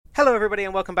Hello, everybody,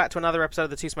 and welcome back to another episode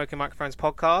of the Two Smoking Microphones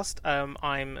podcast.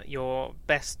 I'm your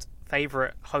best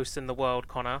favourite host in the world,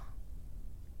 Connor.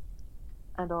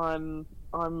 And I'm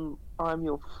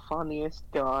your funniest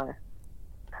guy,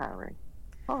 Harry.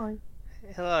 Hi.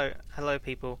 Hello,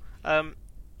 people.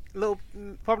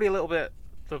 Probably a little bit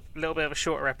of a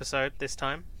shorter episode this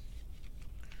time.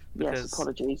 Yes,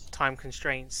 apologies. Time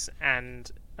constraints, and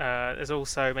there's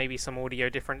also maybe some audio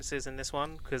differences in this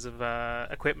one because of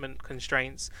equipment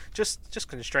constraints. Just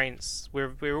constraints.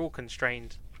 We're all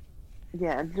constrained.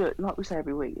 Yeah, and look, like we say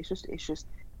every week, it's just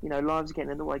lives are getting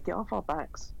in the way. Get off our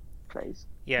backs, please.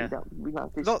 Yeah. We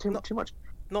don't there's too much.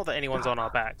 Not that anyone's on our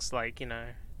backs,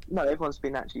 No, everyone's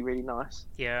been actually really nice.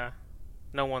 Yeah.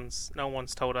 No one's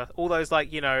told us all those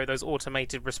those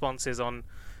automated responses on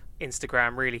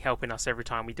Instagram really helping us every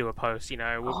time we do a post.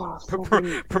 We'll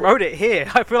promote it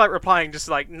here. I feel like replying just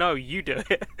like, no, you do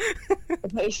it.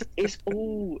 it's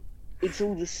all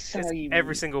the same.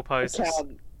 Every single post. It's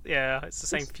the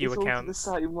same few accounts. It's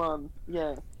the same one.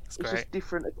 Yeah. It's great. Just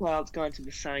different accounts going to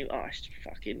the same. Oh,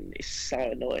 it's so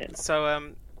annoying.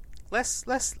 So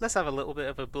let's have a little bit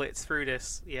of a blitz through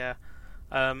this. Yeah.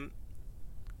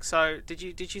 So did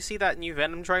you see that new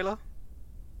Venom trailer?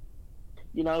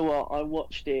 You know what? I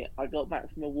watched it. I got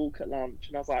back from a walk at lunch,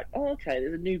 and I was like, "Oh, okay.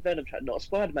 There's a new Venom trailer, not a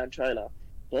Spider-Man trailer,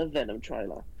 but a Venom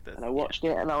trailer." And I watched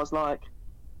it, and I was like,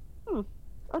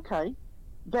 okay,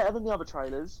 better than the other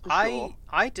trailers." For sure.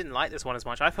 I didn't like this one as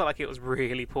much. I felt like it was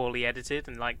really poorly edited,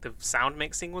 and like the sound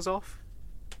mixing was off.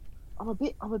 I'm a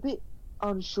bit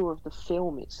unsure of the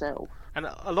film itself. And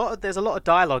there's a lot of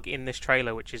dialogue in this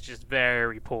trailer, which is just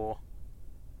very poor.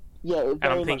 Yeah, it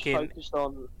very much focused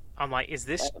on. I'm like, is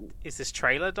this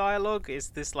trailer dialogue? Is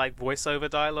this like voiceover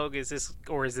dialogue? Is this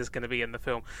going to be in the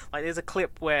film? Like, there's a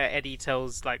clip where Eddie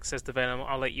says to Venom,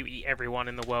 "I'll let you eat everyone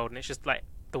in the world," and it's just like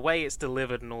the way it's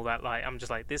delivered and all that. Like, I'm just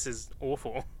like, this is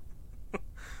awful.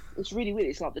 It's really weird.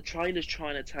 It's like the trailer's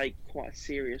trying to take quite a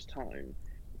serious tone,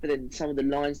 but then some of the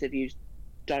lines they've used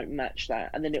don't match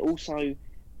that, and then it also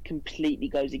completely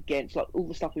goes against like all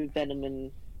the stuff with Venom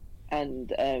and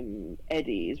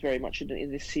Eddie is very much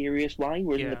in this serious way,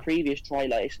 whereas in the previous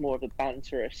trailer it's more of a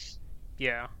banterous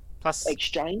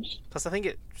exchange. Plus I think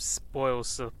it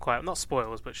not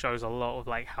spoils, but shows a lot of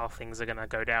like how things are going to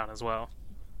go down as well.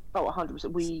 Oh,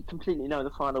 100%. We completely know the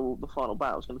final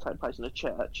battle is going to take place in a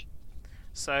church.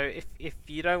 So if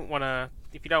you don't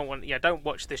don't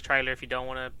watch this trailer if you don't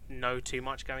want to know too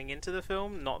much going into the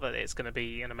film. Not that it's going to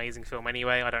be an amazing film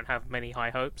anyway. I don't have many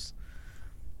high hopes.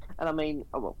 And I mean,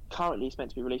 currently it's meant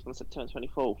to be released on September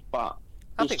 24th, but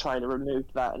this trailer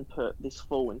removed that and put this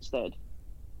fall instead.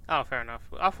 Oh, fair enough.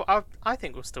 I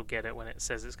think we'll still get it when it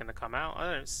says it's going to come out.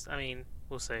 I mean,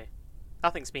 we'll see.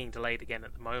 Nothing's being delayed again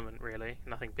at the moment, really.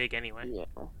 Nothing big anyway. Yeah,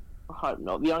 I hope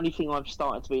not. The only thing I'm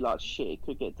starting to be like, shit, it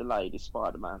could get delayed is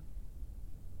Spider-Man.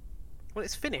 Well,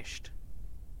 it's finished.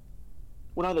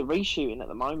 Well, no, they're reshooting at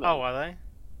the moment. Oh, are they?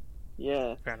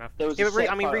 Yeah. Fair enough. There was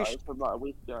from like a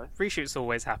week ago. Reshoots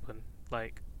always happen.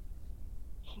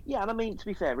 Yeah, and I mean, to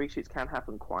be fair, reshoots can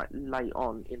happen quite late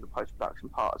on in the post-production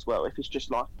part as well. If it's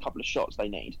just like a couple of shots they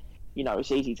need,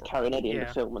 it's easy to carry an edit in the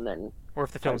film and then. Or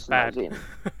if the film's bad.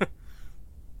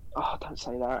 Oh, don't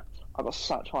say that. I've got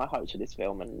such high hopes for this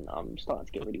film, and I'm starting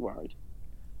to get really worried.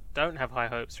 Don't have high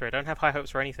hopes for it. Don't have high hopes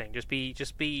for anything. Just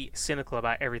be cynical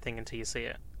about everything until you see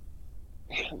it.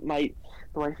 Mate,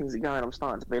 the way things are going, I'm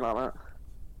starting to be like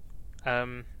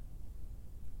that.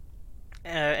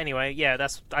 Anyway, I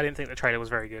didn't think the trailer was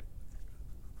very good.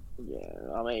 Yeah,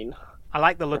 I mean, I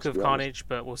like the look of Carnage,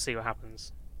 but we'll see what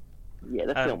happens. Yeah,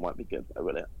 the film won't be good, though,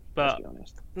 will it? But let's be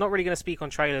honest. Not really going to speak on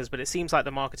trailers, but it seems like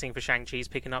the marketing for Shang-Chi is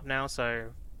picking up now, so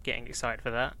getting excited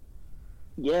for that.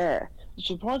 Yeah,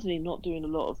 surprisingly, not doing a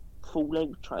lot of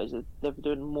full-length trailers. They're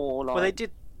doing more like. Well, they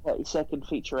did 30-second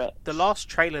featurette. The last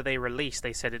trailer they released,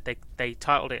 they said they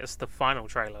titled it as the final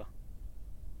trailer.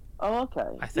 Oh, okay.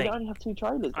 I think you only have 2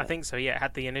 trailers. Then? I think so. Yeah, it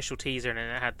had the initial teaser and then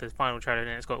it had the final trailer, and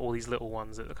then it's got all these little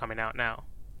ones that are coming out now.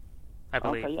 I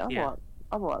believe. Okay, yeah,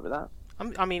 I'm alright with that.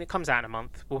 I mean, it comes out in a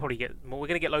month. We'll probably get. We're going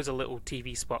to get loads of little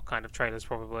TV spot kind of trailers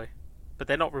probably, but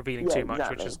they're not revealing too much,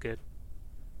 which is good.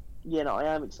 Yeah, no,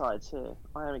 I am excited to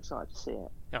see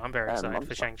it. No, I'm very excited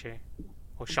for Shang-Chi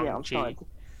or Shang-Chi. Yeah,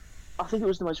 I think it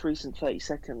was the most recent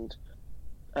 30-second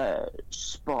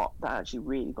spot that actually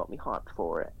really got me hyped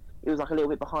for it. It was like a little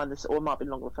bit behind the, or it might have been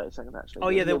longer than 30 seconds actually. Oh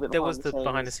yeah, there was the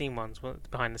behind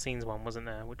the scenes one, wasn't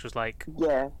there? Which was like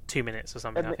 2 minutes or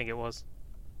something. I think it was.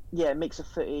 Yeah, a mix of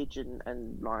footage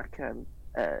and like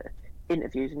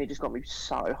interviews, and it just got me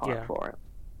so hyped for it.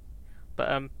 But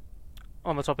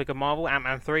on the topic of Marvel,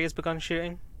 Ant-Man 3 has begun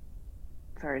shooting.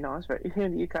 Very nice, but here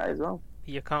in the UK as well.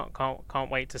 You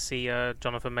can't wait to see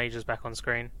Jonathan Majors back on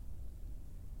screen.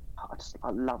 I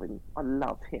love him. I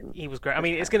love him. He was great. I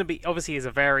mean, it's going to be obviously it's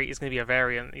going to be a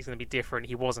variant. He's going to be different.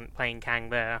 He wasn't playing Kang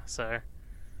there, so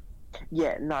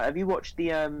Yeah, no. Have you watched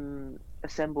the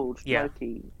assembled Yeah.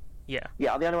 Loki? yeah.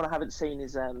 Yeah, the only one I haven't seen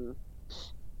is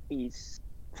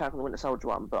Falcon the Winter Soldier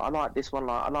one, but I like this one.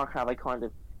 Like I like how they kind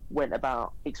of went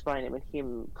about explaining it, with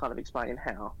him kind of explaining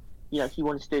how he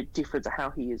wanted to do it different to how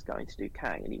he is going to do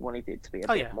Kang, and he wanted it to be a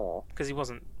bit more. Because he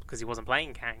wasn't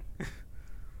playing Kang.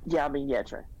 Yeah, I mean, yeah,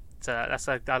 true. So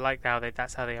I like how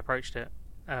that's how they approached it.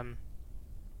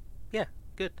 Yeah,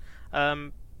 good.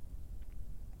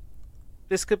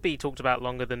 This could be talked about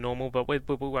longer than normal, but we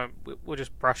won't. We'll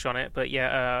just brush on it. But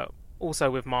yeah,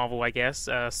 also with Marvel, I guess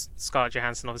Scarlett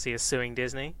Johansson obviously is suing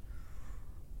Disney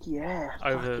Yeah,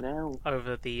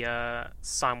 over the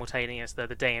simultaneous the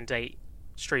day and date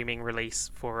streaming release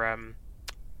for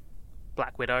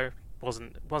Black Widow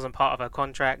wasn't part of her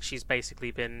contract. She's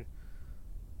basically been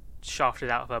shafted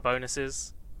out of her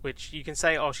bonuses, which you can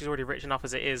say, oh, she's already rich enough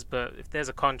as it is, but if there's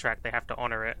a contract, they have to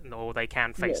honor it, or they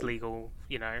can face legal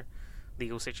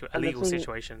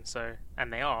situation. So,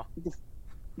 and they are.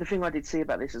 The thing I did see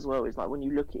about this as well is like when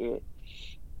you look at it,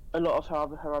 a lot of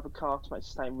her other castmates are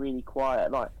staying really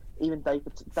quiet. Like even Dave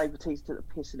Bautista took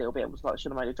the piss a little bit and was like,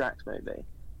 should have made a Drax movie.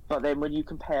 But then when you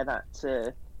compare that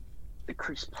to the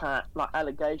Chris Pratt like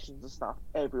allegations and stuff,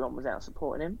 everyone was out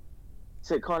supporting him.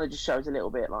 So it kind of just shows a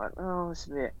little bit like, oh, it's a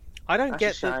bit. I don't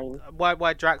get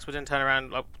why Drax wouldn't turn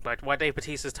around, like why Dave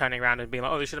Bautista's turning around and being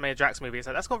like, oh, they should have made a Drax movie. It's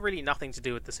like, that's got really nothing to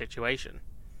do with the situation.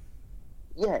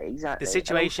 Yeah, exactly. The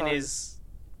situation is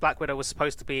Black Widow was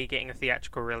supposed to be getting a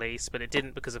theatrical release, but it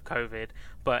didn't because of COVID.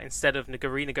 But instead of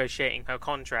renegotiating her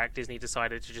contract, Disney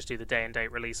decided to just do the day and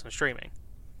date release on streaming.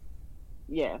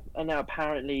 Yeah, and now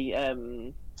apparently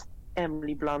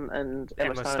Emily Blunt and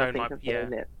Emma Stone might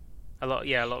it. A lot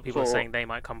of people are saying they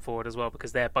might come forward as well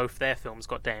because both their films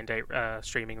got day and date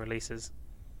streaming releases.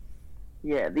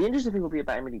 Yeah, the interesting thing will be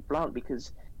about Emily Blunt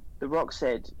because The Rock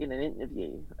said in an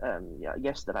interview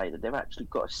yesterday that they've actually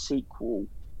got a sequel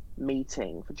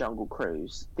meeting for Jungle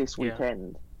Cruise this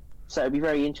weekend. So it'd be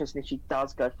very interesting if she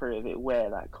does go through with it, where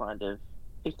that kind of,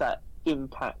 if that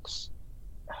impacts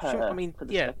her for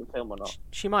the second film or not.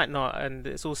 She might not, and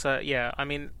it's also I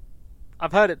mean,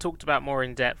 I've heard it talked about more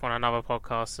in depth on another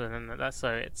podcast, and that's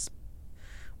so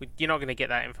you're not going to get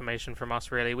that information from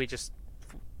us really. We just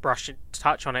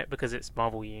touch on it because it's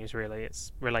Marvel news. Really,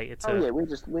 it's related to. Oh yeah, we're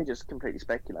just completely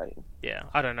speculating. Yeah,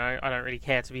 I don't know. I don't really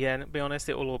care to be honest.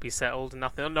 It will all be settled.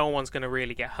 No one's going to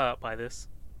really get hurt by this.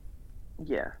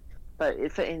 Yeah, but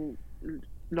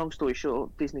long story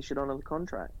short, Disney should honour the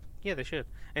contract. Yeah, they should.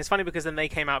 And it's funny because then they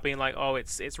came out being like, "Oh,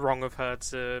 it's wrong of her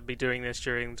to be doing this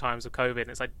during times of COVID."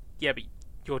 And it's like, yeah, but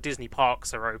your Disney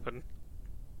parks are open.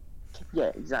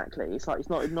 Yeah, exactly. It's like it's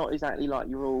not exactly like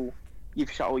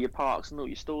you've shut all your parks and all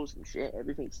your stores and shit.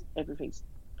 Everything's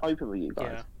open with you guys.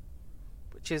 Yeah,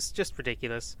 which is just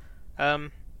ridiculous.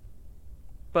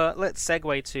 But let's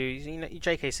segue to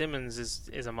J.K. Simmons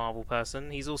is a Marvel person.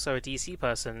 He's also a DC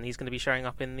person. He's going to be showing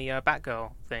up in the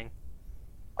Batgirl thing.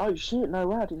 Oh shit! No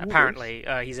way. Apparently,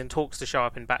 he's in talks to show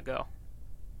up in Batgirl.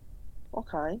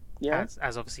 Okay. Yeah.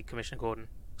 As obviously Commissioner Gordon.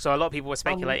 So a lot of people were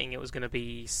speculating it was going to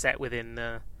be set within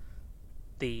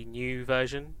the new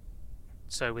version,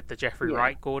 so with the Jeffrey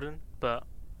Wright Gordon, but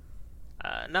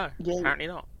no, apparently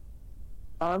not.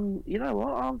 You know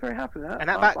what? I'm very happy with that. And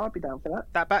I'd be down for that.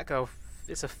 That Batgirl,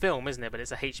 it's a film, isn't it? But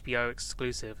it's a HBO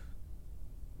exclusive.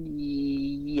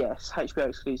 Yes, HBO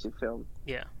exclusive film.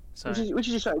 Yeah. So which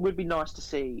is just it would be nice to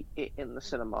see it in the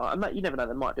cinema. And you never know,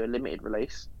 they might do a limited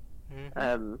release.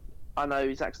 Mm-hmm. I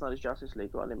know Zack Snyder's Justice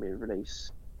League got a limited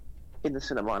release in the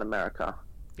cinema in America.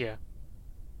 Yeah.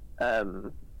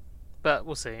 But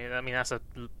we'll see. I mean, that's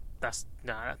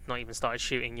not even started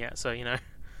shooting yet, so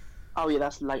Oh yeah,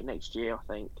 that's late next year,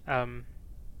 I think. I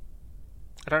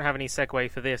don't have any segue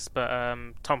for this, but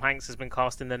Tom Hanks has been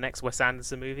cast in the next Wes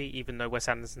Anderson movie, even though Wes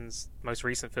Anderson's most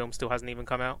recent film still hasn't even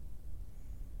come out.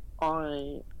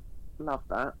 I love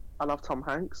that. I love Tom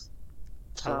Hanks.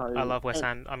 So I love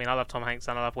I love Tom Hanks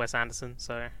and I love Wes Anderson.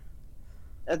 So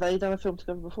have they done a film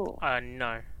together before?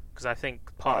 No, because I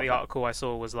think part of the article I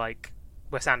saw was like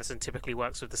Wes Anderson typically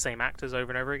works with the same actors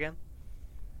over and over again.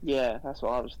 Yeah, that's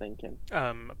what I was thinking.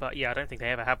 But yeah, I don't think they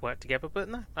ever have worked together. But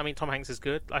no, I mean Tom Hanks is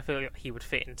good. I feel like he would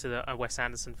fit into a Wes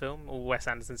Anderson film. All Wes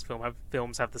Anderson's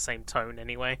films have the same tone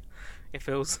anyway. It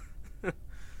feels.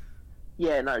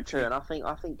 Yeah, no, true, and I think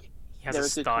he has a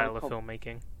style of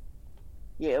filmmaking.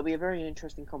 Yeah, it'll be a very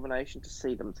interesting combination to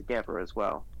see them together as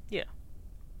well. Yeah.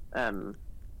 Yeah,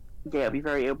 it'll be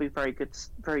very good,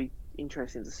 very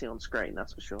interesting to see on screen.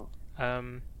 That's for sure.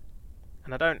 And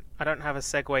I don't have a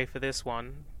segue for this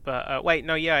one, but wait,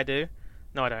 no, yeah, I do.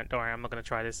 No, I don't. Don't worry, I'm not going to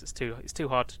try this. It's too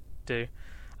hard to do.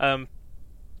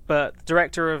 But the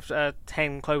director of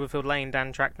 10 Cloverfield Lane,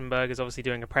 Dan Trachtenberg, is obviously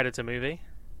doing a Predator movie,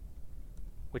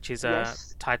 which is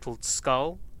titled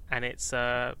Skull, and it's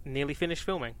nearly finished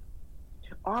filming.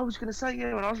 I was going to say,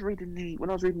 yeah, when I was reading the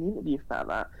interview about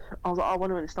that, I was like, I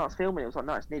wonder when it starts filming. It was like,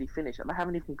 no, it's nearly finished, and they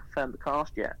haven't even confirmed the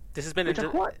cast yet. This has been which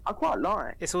I quite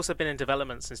like. It's also been in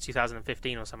development since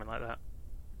 2015 or something like that.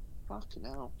 Fucking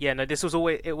hell. Yeah, no, this was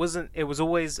always it was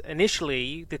always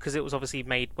initially, because it was obviously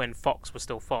made when Fox was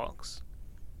still Fox.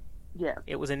 Yeah.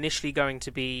 It was initially going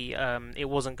to be it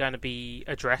wasn't going to be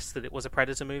addressed that it was a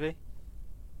Predator movie.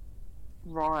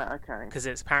 Right. Okay. Because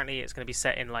it's going to be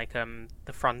set in like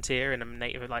the frontier in a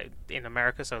native, like in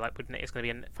America, so like it's going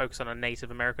to be focused on a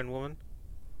Native American woman.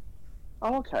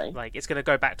 Oh, okay. Like it's going to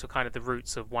go back to kind of the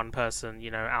roots of one person,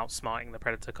 outsmarting the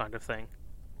Predator kind of thing.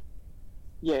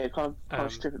 Yeah, kind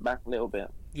of strip it back a little bit.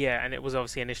 Yeah, and it was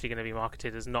obviously initially going to be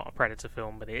marketed as not a Predator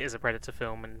film, but it is a Predator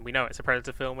film, and we know it's a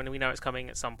Predator film, and we know it's coming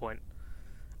at some point.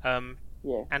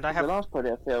 Yeah, and the last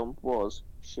Predator film was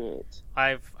shit.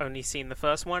 I've only seen the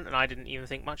first one, and I didn't even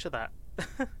think much of that.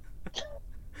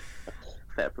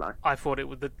 Fair play. I thought it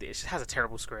just has a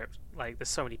terrible script. Like, there's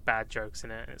so many bad jokes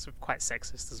in it, and it's quite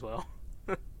sexist as well.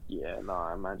 Yeah, no,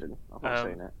 I imagine. I've not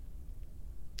seen it.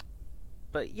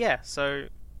 But yeah, so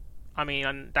I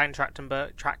mean, Dan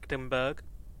Trachtenberg,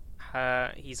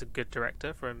 he's a good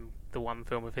director from the one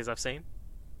film of his I've seen.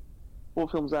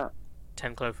 What film's that?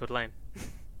 10 Cloverfield Lane.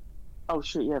 Oh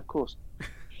shit, yeah, of course.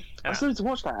 I still need to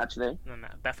watch that, actually. No,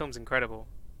 that film's incredible.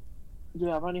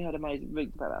 Yeah, I've only heard amazing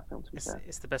things about that film, to be fair.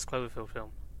 It's the best Cloverfield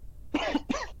film.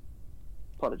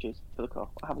 Apologies for the cough.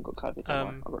 I haven't got COVID,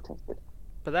 I got tested.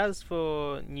 But as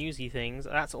for newsy things,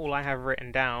 that's all I have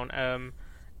written down.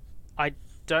 I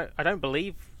don't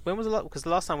believe... When was because the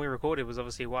last time we recorded was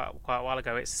obviously quite a while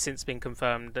ago. It's since been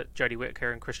confirmed that Jodie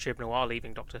Whittaker and Chris Chibnall are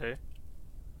leaving Doctor Who.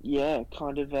 Yeah,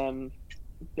 kind of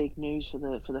big news for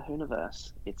the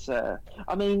Whoniverse. It's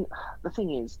I mean, the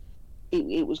thing is,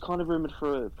 it was kind of rumored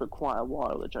for quite a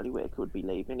while that Jodie Whittaker would be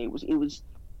leaving. It was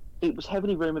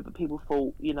heavily rumored, but people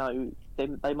thought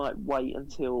they might wait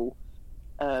until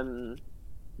the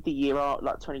year out,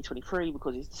 like 2023,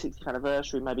 because it's the 60th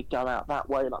anniversary. Maybe go out that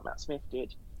way, like Matt Smith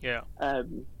did. Yeah.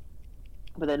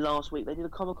 But then last week they did a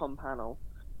Comic-Con panel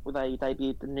where they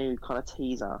debuted the new kind of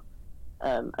teaser,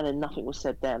 and then nothing was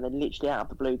said there. And then literally out of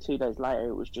the blue, 2 days later,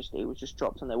 it was just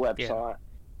dropped on their website.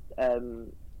 Yeah.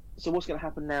 So what's going to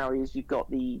happen now is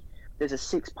there's a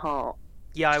 6-part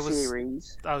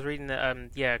series. I was reading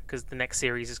that because the next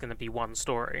series is going to be one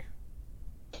story.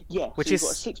 Yeah, which so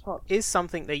got a 6-part is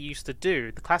something they used to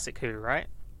do, the classic Who, right?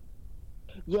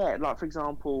 Yeah, like for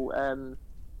example,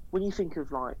 when you think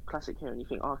of like classic Who, and you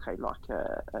think, okay, like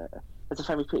there's a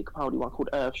famous Peter Capaldi one called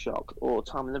Earthshock, or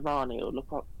Time in the Rani, or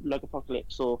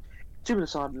Logopocalypse, or Two of the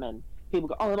Cybermen. People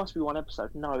go, oh, there must be one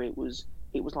episode. No, it was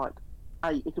like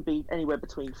 8. It could be anywhere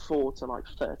between 4 to like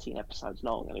 13 episodes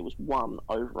long, and it was one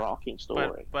overarching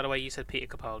story. By the way, you said Peter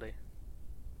Capaldi.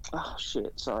 Oh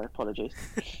shit! Sorry, apologies.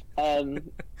 It's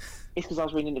because I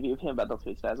was reading an interview with him about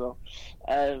Doctor Who today as well.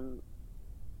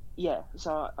 Yeah.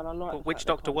 So, and I like. But which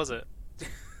Doctor was it?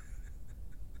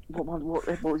 What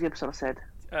was the episode I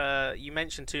said? You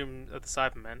mentioned Tomb of the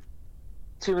Cybermen.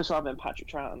 Tomb of the Cybermen, Patrick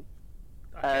Troughton.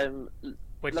 Okay.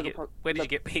 Where did you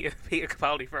get Peter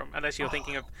Capaldi from? Unless you're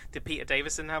thinking of, did Peter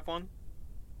Davison have one?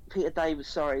 Peter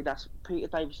Davison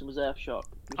was Earthshock.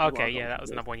 Okay, yeah, that was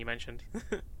another one you mentioned.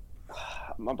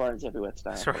 My brain's everywhere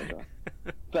today. That's right.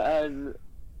 But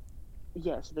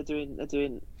yeah, so they're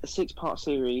doing a 6-part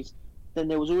series. Then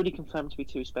there was already confirmed to be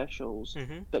 2 specials,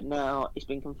 but now it's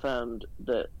been confirmed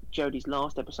that Jodie's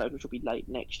last episode, which will be late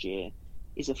next year,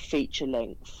 is a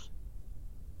feature-length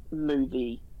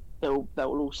movie. That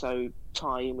will also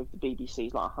tie in with the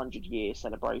BBC's like 100-year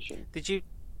celebration. Did you?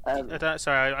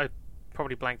 I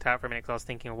probably blanked out for a minute because I was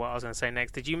thinking of what I was going to say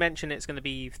next. Did you mention it's going to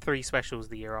be 3 specials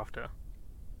the year after?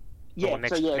 Yeah,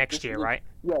 next year, right?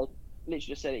 Yeah, literally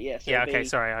just said it. Yeah. So yeah. Okay.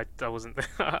 Sorry, I wasn't.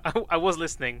 I was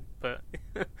listening, but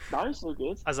no, it's all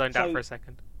good. I zoned out for a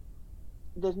second.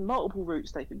 There's multiple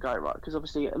routes they could go, right? Because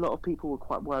obviously a lot of people were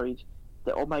quite worried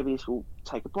that, or maybe this will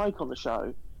take a break on the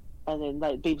show, and then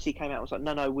BBC came out and was like,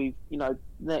 no, we've the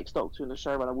next Doctor and the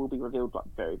showrunner will be revealed like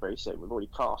very, very soon. We've already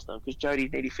cast them because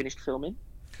Jodie nearly finished filming.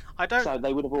 So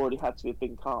they would have already had to have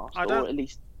been cast, or at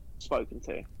least spoken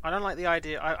to. I don't like the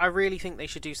idea. I really think they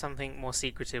should do something more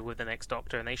secretive with the next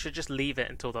Doctor, and they should just leave it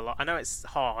until the I know it's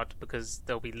hard because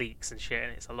there'll be leaks and shit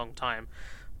and it's a long time,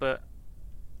 but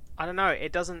I don't know,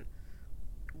 it doesn't.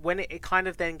 when it kind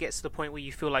of then gets to the point where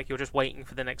you feel like you're just waiting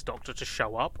for the next Doctor to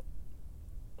show up.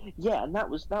 Yeah, and that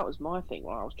was my thing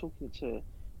when I was talking to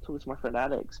my friend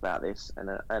Alex about this, and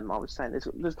I was saying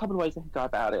there's a couple of ways they could go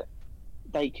about it.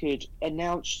 They could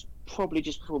announce probably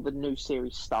just before the new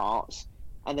series starts,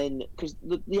 and then because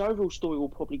the overall story will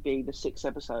probably be the 6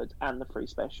 episodes and the 3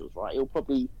 specials, right? It'll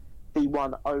probably be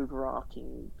one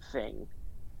overarching thing.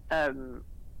 So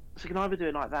you can either do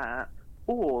it like that,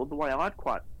 or the way I'd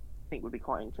quite think would be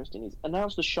quite interesting is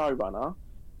announce the showrunner,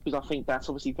 because I think that's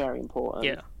obviously very important.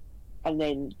 Yeah. And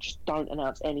then just don't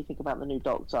announce anything about the new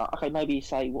Doctor. Okay, maybe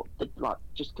say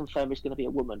just confirm it's going to be a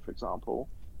woman, for example,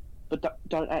 but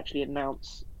don't actually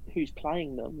announce who's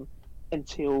playing them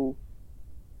until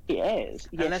it airs.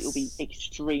 Yes, it'll be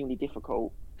extremely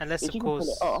difficult. Unless, of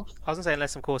course, I was going to say,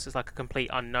 unless, of course, it's like a complete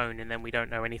unknown and then we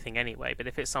don't know anything anyway. But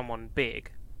if it's someone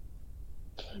big.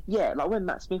 Yeah, like when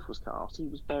Matt Smith was cast, he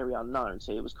was very unknown.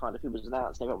 So it was kind of, he was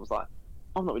announced and everyone was like,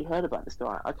 I've not really heard about this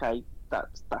guy. Okay,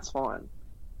 that's fine.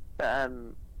 But,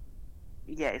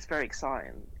 yeah, it's very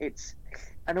exciting. It's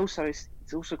also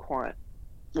quite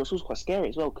scary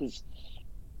as well, because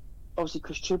obviously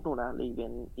Chris Chibnall now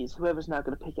leaving, is whoever's now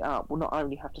going to pick it up will not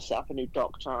only have to set up a new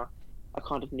Doctor, a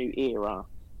kind of new era,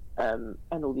 and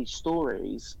all these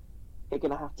stories, they're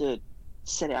going to have to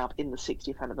set it up in the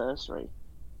 60th anniversary.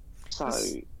 So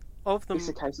it's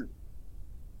a case of...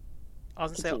 I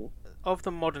was going to say, of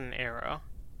the modern era,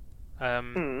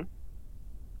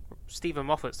 Stephen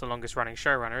Moffat's the longest running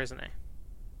showrunner, isn't he?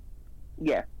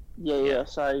 Yeah.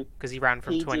 So because he ran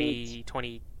from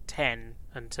 2010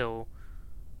 until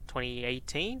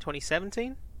 2018,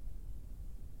 2017.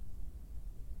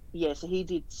 Yeah, so he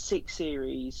did 6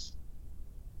 series.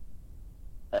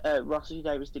 Russell T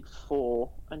Davies did 4,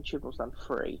 and Chibnall's done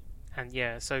 3. And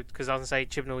yeah, so because I was going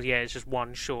to say Chibnall, it's just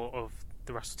one short of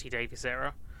the Russell T Davies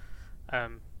era.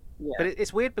 But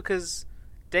it's weird because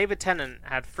David Tennant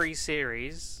had 3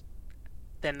 series,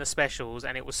 then the specials,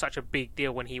 and it was such a big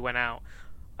deal when he went out.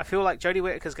 I feel like Jodie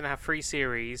Whittaker's going to have 3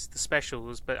 series, the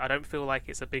specials, but I don't feel like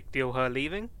it's a big deal her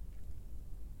leaving.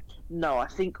 No, I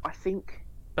think.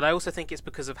 But I also think it's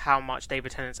because of how much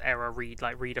David Tennant's era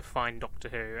redefined Doctor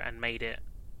Who and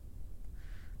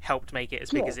helped make it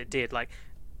as big as it did. Like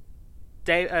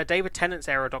David Tennant's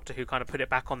era of Doctor Who kind of put it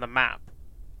back on the map,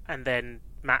 and then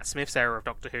Matt Smith's era of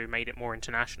Doctor Who made it more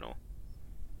international.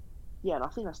 Yeah, and I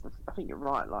think I think you're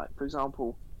right. Like, for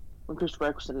example, when Christopher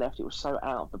Eccleston left, it was so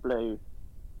out of the blue,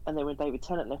 and then when David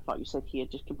Tennant left, like you said, he had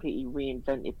just completely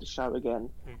reinvented the show again,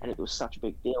 and it was such a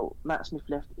big deal. Matt Smith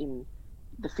left in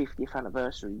the 50th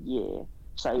anniversary year,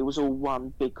 so it was all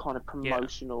one big kind of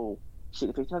promotional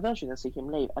 50th anniversary, and then see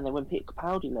him leave. And then when Peter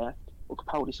Capaldi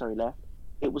left,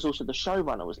 it was also the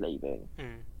showrunner was leaving,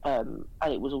 and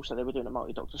it was also they were doing a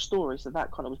multi-Doctor story, so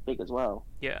that kind of was big as well.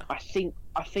 Yeah, I think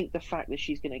the fact that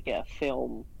she's going to get a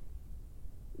film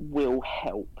will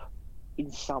help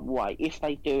in some way if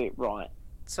they do it right.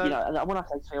 So and when I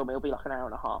say film, it'll be like an hour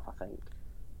and a half, I think.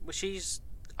 Well, she's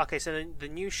okay. So the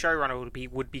new showrunner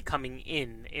would be coming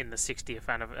in the 60th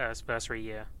anniversary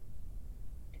year.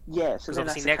 Yeah, so because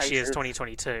obviously next year is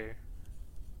 2022.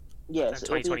 Yes,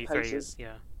 and 2023 is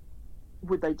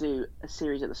Would they do a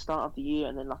series at the start of the year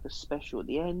and then like a special at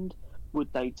the end?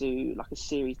 Would they do like a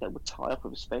series that would tie up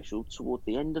with a special toward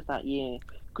the end of that year?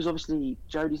 Because obviously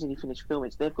Jodie's only finished filming,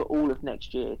 so they've got all of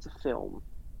next year to film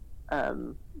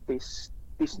this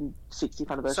 60th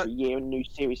anniversary year and new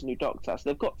series, new Doctor. So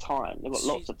they've got time. They've got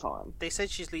lots of time. They said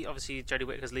she's obviously Jodie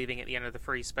Whittaker's leaving at the end of the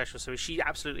 3 special. So is she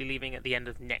absolutely leaving at the end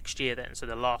of next year then? So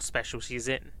the last special she's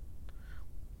in.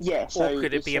 Yeah. So or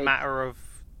could it be a matter of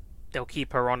they'll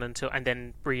keep her on until and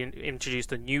then reintroduce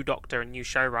the new Doctor and new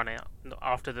showrunner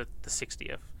after the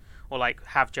 60th, or like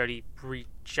have Jodie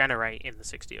regenerate in the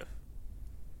 60th?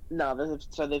 No,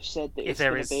 they've said that if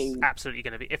there is absolutely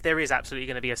going to be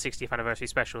a 60th anniversary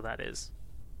special, that is.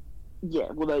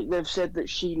 Yeah, well, they've said that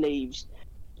she leaves.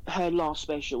 Her last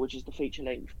special, which is the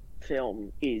feature-length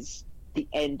film, is the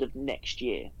end of next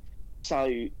year.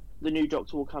 So the new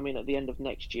Doctor will come in at the end of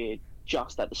next year,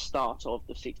 just at the start of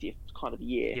the 60th kind of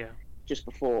year, just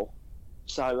before.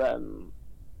 So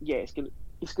it's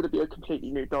gonna be a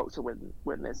completely new Doctor when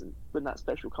that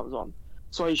special comes on.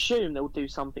 So I assume they'll do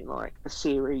something like a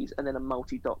series and then a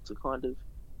multi-Doctor kind of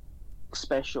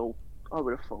special. I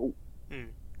would have thought.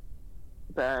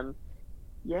 But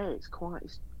it's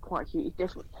quite cute. It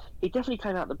definitely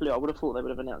came out of the blue. I would have thought they would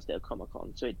have announced it at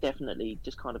Comic-Con. So it definitely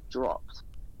just kind of dropped.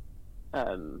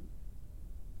 Out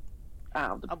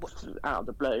of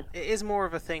the blue. It is more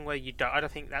of a thing where you don't. I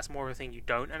don't think that's more of a thing you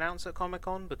don't announce at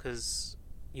Comic-Con, because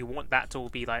you want that to all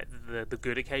be like the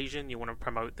good occasion. You want to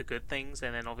promote the good things,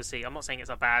 and then obviously, I'm not saying it's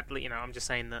a bad, I'm just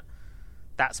saying that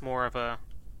that's more of Oh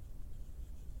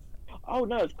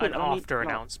no, it's good. an after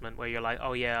announcement where you're like,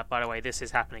 oh yeah, by the way, this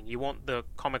is happening. You want the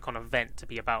Comic-Con event to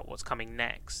be about what's coming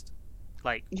next,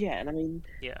 like yeah, and I mean,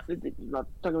 yeah, like,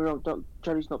 don't get me wrong,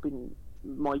 Jodie's not been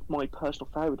my personal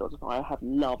favourite Doctor. But I have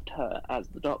loved her as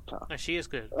the Doctor. no, she is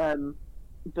good.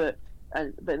 But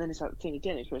then it's that thing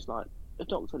again. It's where it's like a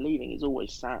Doctor leaving is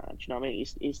always sad. You know what I mean?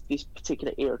 It's this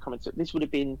particular era coming to. This would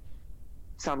have been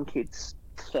some kids'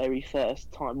 very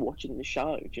first time watching the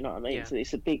show. Do you know what I mean? Yeah. So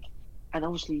it's a big, and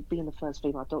obviously being the first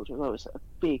female Doctor as well, it's a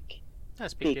big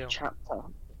That's a big deal. chapter.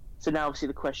 So now obviously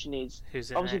the question is, Who's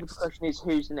it obviously next? the question is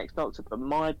who's the next Doctor. But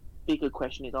my bigger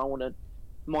question is,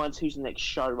 mine's who's the next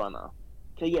showrunner.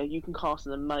 So yeah, you can cast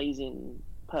an amazing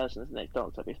person as the next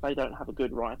Doctor, but if they don't have a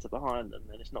good writer behind them,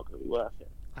 then it's not going to be worth it.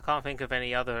 I can't think of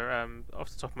any other, off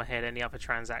the top of my head, any other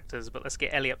trans actors, but let's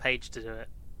get Elliot Page to do it.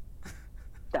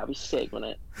 That'd be sick,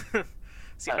 wouldn't it?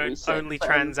 It's the only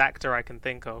trans actor I can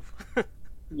think of.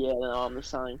 Yeah, no, I'm the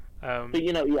same. Um, But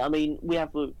yeah, I mean, we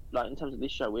have like in terms of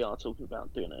this show, we are talking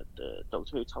about doing a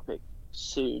Doctor Who topic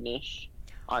soonish.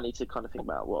 I need to kind of think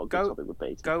about what a good topic would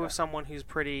be. Go with someone who's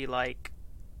pretty like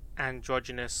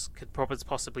androgynous, could probably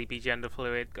possibly be gender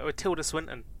fluid. Go with Tilda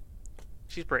Swinton.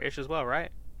 She's British as well, right?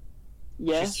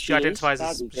 Yeah, she identifies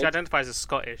as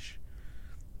Scottish.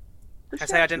 I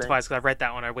say identifies because I read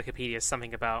that on her Wikipedia,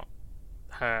 something about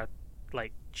her,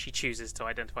 like she chooses to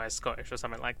identify as Scottish or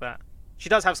something like that. She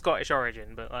does have Scottish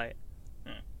origin, but like,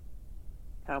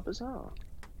 how bizarre.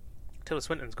 Tilda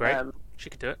Swinton's great. She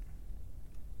could do it.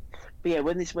 But yeah,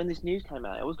 when this news came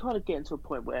out, I was kind of getting to a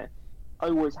point where I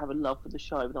always have a love for the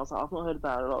show, but I was like, I've not heard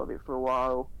about a lot of it for a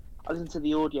while. I listen to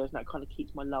the audios, and that kind of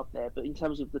keeps my love there. But in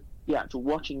terms of the actual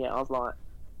watching it, I was like,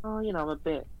 oh, I'm a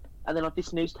bit. And then like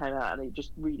this news came out, and it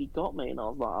just really got me, and I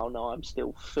was like, oh no, I'm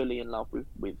still fully in love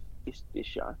with this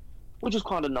show, which is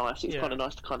kind of nice. It's kind of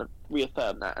nice to kind of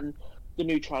reaffirm that. And the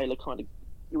new trailer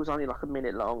it was only like a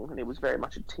minute long, and it was very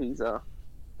much a teaser.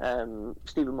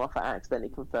 Stephen Moffat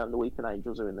accidentally confirmed the Weeping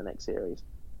Angels are in the next series.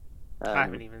 I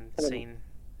haven't even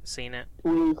seen it.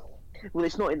 Well,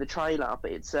 it's not in the trailer,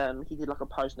 but it's he did like a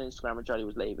post on Instagram when Jodie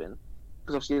was leaving,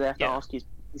 because obviously they have to ask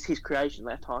it's his creation,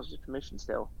 they have to ask his permission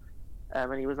still.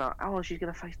 And he was like, oh, she's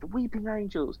going to face the Weeping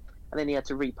Angels. And then he had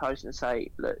to repost and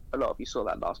say, look, a lot of you saw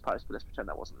that last post, but let's pretend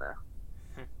that wasn't there.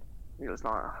 He was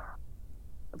like,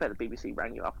 I bet the BBC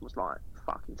rang you up and was like,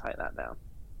 fucking take that down.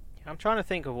 I'm trying to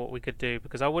think of what we could do,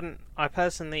 because I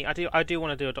personally do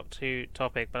want to do a Doctor Who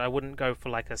topic, but I wouldn't go for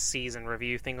like a season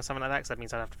review thing or something like that, because that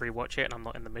means I'd have to rewatch it, and I'm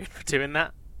not in the mood for doing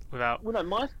that.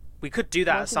 We could do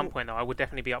that at some point, though. I would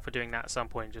definitely be up for doing that at some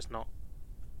point, just not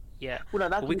yet. Well, no,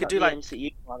 that we could do like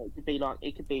MCU one.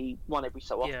 It could be one every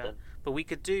so often. Yeah, but we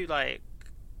could do like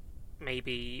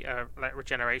maybe like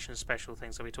regeneration special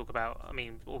things that we talk about. I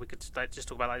mean, or we could just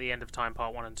talk about like the End of Time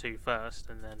Part 1 and 2 first,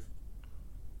 and then.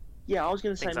 Yeah, I was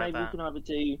going to say maybe like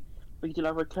we could do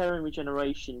like a recurring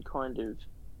regeneration kind of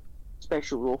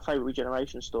special or favourite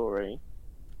regeneration story,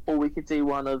 or we could do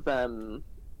one of that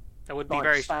would be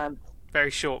like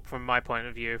very short from my point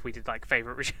of view if we did like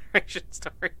favourite regeneration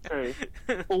story. True.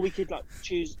 Or we could like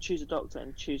choose a Doctor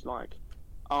and choose like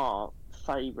our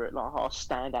favourite, like our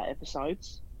standout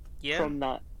episodes from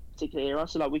that particular era.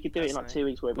 So like we could do it in like 2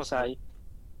 weeks where we say,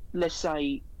 let's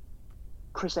say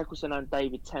Chris Eccleston and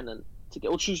David Tennant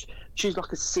or choose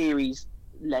like a series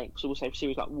length. So we'll say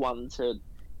series like 1 to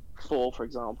 4, for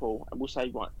example, and we'll say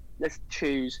right, let's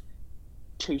choose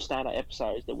 2 standout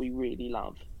episodes that we really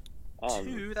love.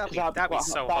 That'd be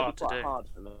so hard to do. Hard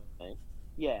for me.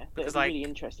 Yeah, but because it'd be really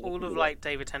interesting. All of like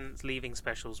David Tennant's leaving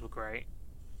specials were great.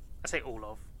 I say all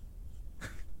of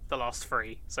the last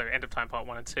 3, so End of Time Part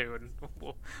 1 and 2, and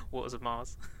Waters of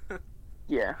Mars.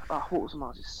 Yeah, Waters of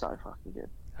Mars is so fucking good.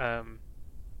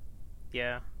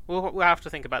 Yeah, we'll have to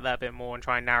think about that a bit more and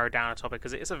try and narrow down a topic,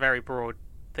 because it's a very broad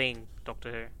thing,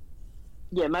 Doctor Who.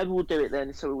 Yeah, maybe we'll do it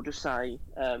then. So we'll just say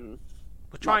we'll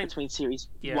try between series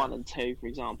 1 and 2, for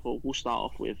example. We'll start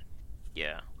off with.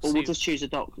 Yeah. Or we'll just choose a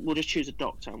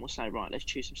Doctor, and we'll say right, let's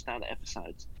choose some standard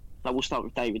episodes. Like we'll start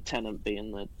with David Tennant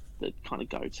being the kind of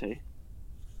go-to.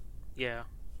 Yeah.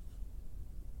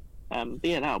 But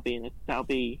yeah, that'll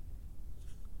be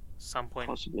some point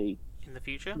possibly in the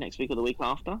future, next week or the week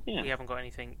after. Yeah. We haven't got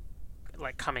anything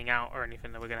like coming out or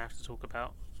anything that we're gonna have to talk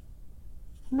about.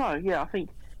 No, yeah, I think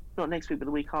not next week, but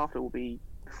the week after will be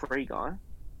Free Guy.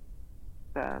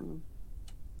 I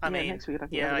mean, next week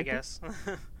I guess.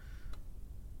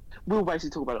 We'll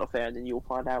basically talk about it off air, and then you'll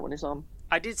find out when it's on.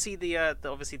 I did see the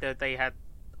obviously they had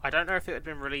I don't know if it had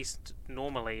been released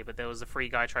normally, but there was a free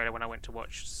guy trailer when I went to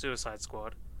watch Suicide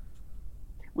Squad.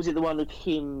 Was it the one of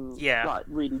him, Yeah. like,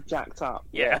 really jacked up?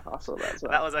 Yeah. I saw that as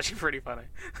well. That was actually pretty funny.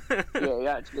 Yeah, he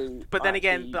actually... But then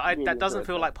again, actually but really that doesn't enjoyed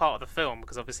feel that. like part of the film,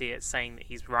 because obviously it's saying that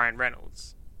he's Ryan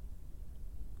Reynolds.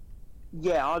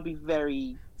 Yeah, I'd be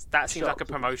very... That seems like shocked a if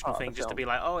it's promotional part of thing, the just to film. be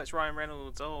like, oh, it's Ryan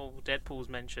Reynolds, oh, Deadpool's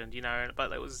mentioned, you know.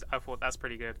 But I thought that's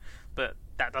pretty good. But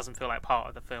that doesn't feel like part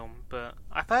of the film. But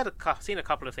I've seen a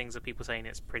couple of things of people saying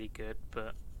it's pretty good,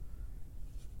 but...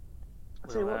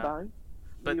 I'll tell you what, though.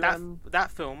 But You, that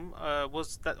film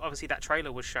was that obviously that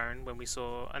trailer was shown when we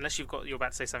saw. Unless you're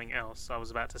about to say something else, I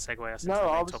was about to segue us into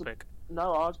the main topic.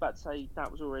 No, I was about to say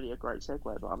that was already a great segue,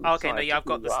 but I'm Okay, no, excited yeah, to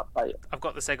hear your update. I've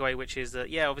got the segue, which is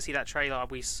that obviously that trailer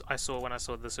I saw when I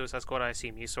saw the Suicide Squad. I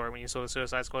assume you saw it when you saw the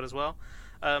Suicide Squad as well.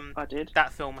 I did.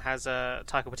 That film has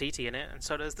Taika Waititi in it, and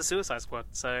so does the Suicide Squad.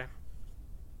 So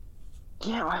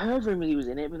Yeah, I heard rumours he was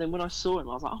in it, but then when I saw him,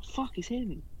 I was like, oh fuck, it's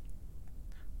him.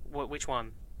 which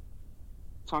one?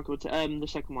 The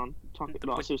second one,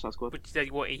 Suicide Squad.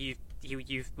 What you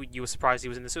were surprised he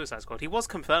was in the Suicide Squad? He was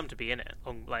confirmed to be in it,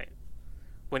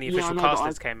 when the official cast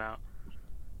list came out.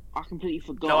 I completely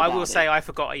forgot. No, I will say I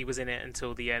forgot he was in it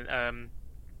until the end,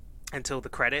 until the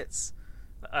credits,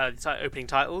 opening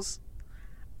titles,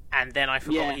 and then I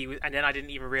forgot he was, and then I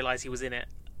didn't even realize he was in it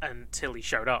until he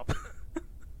showed up.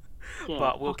 Yeah,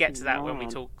 but we'll get to that when we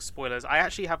man. talk spoilers. I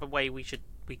actually have a way we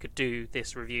could do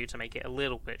this review to make it a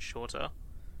little bit shorter,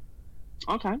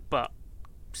 Okay. but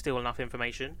still enough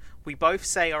information. We both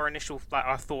say our initial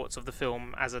our thoughts of the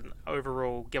film as an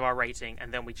overall, give our rating,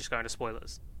 and then we just go into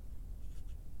spoilers.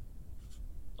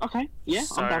 Okay. Yeah,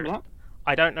 So- I'm down with that.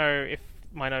 I don't know if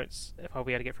I'll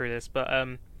be able to get through this, but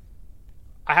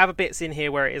I have a bits in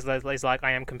here where it is like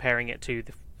I am comparing it to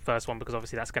the first one because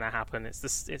obviously that's going to happen. It's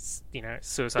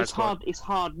Suicide Squad. It's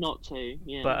hard not to.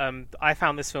 Yeah. But I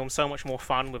found this film so much more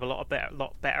fun with a lot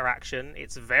better action.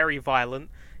 It's very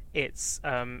violent. It's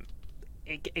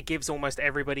it gives almost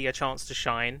everybody a chance to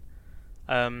shine.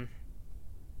 There's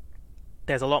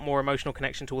a lot more emotional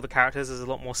connection to all the characters. There's a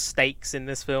lot more stakes in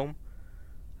this film.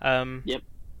 Yep.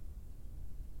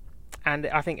 And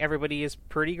I think everybody is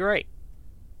pretty great.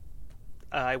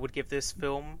 I would give this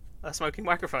film a smoking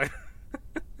microphone.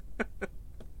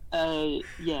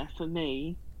 Yeah, for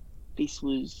me, this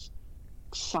was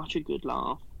such a good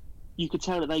laugh. You could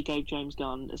tell that they gave James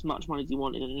Gunn as much money as he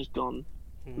wanted and just gone,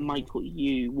 make what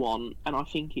you want. And I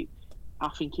think it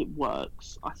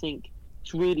works. I think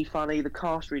it's really funny. The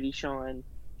cast really shine.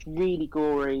 It's really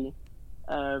gory.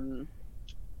 I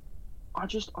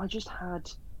just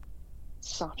had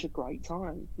such a great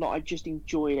time. Like I just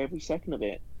enjoyed every second of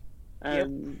it.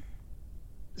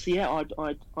 So yeah,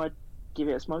 I'd give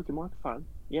it a smoking microphone.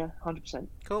 Yeah, 100%.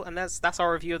 Cool, and that's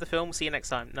our review of the film. See you next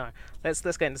time. No, let's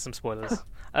get into some spoilers.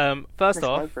 Let's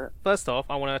go for it. First off,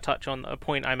 I want to touch on a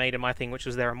point I made in my thing, which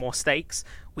was there are more stakes.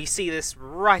 We see this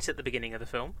right at the beginning of the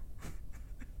film.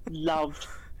 Loved,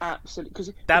 absolutely,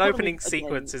 because That opening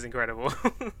sequence is incredible.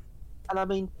 And I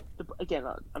mean, again,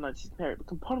 I know this is compared, but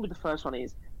the problem with the first one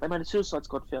is they made a Suicide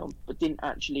Squad film, but didn't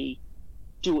actually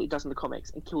do what it does in the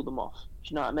comics and kill them off.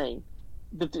 Do you know what I mean?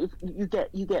 You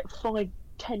get 5-10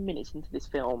 minutes into this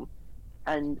film,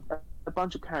 and a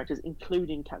bunch of characters,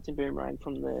 including Captain Boomerang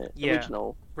from the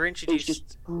original, We're is introduced.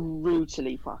 just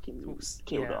brutally fucking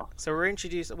killed off. So we're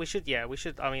introduced. We should.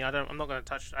 I mean, I'm not going to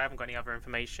touch. I haven't got any other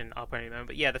information up or anything.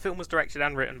 But yeah, the film was directed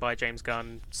and written by James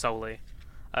Gunn solely,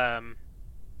 and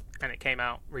it came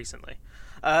out recently.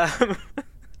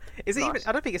 Is it even?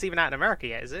 I don't think it's even out in America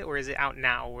yet, is it? Or is it out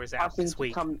now? Or is it out this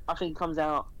week? I think it comes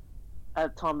out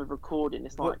at time of recording.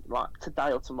 It's like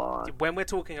today or tomorrow. When we're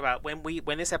talking about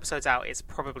when this episode's out, it's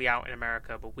probably out in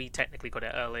America, but we technically got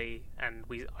it early, and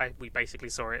we basically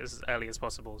saw it as early as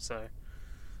possible. So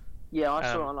yeah, I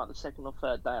saw it on like the second or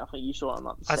third day. I think you saw it on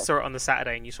like the I second. saw it on the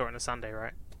Saturday, and you saw it on the Sunday,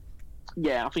 right?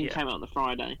 Yeah, I think it came out on the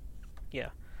Friday. Yeah.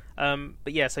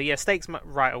 But yeah, so stakes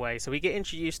right away. So we get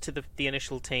introduced to the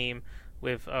initial team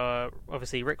with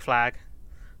obviously Rick Flag,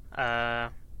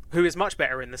 who is much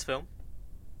better in this film.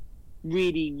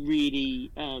 Really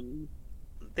enjoyed him.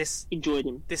 This in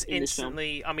instantly. This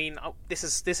film. I mean, this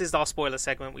is our spoiler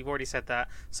segment. We've already said that,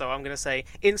 so I'm going to say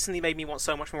instantly made me want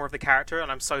so much more of the character,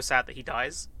 and I'm so sad that he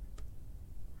dies.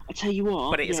 I tell you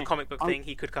what, But it is a comic book thing.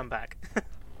 He could come back.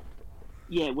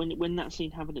 Yeah, when that scene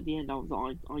happened at the end,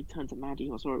 I turned to Maddie,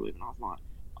 who I saw it with, and I was like,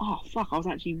 oh fuck, I was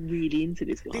actually really into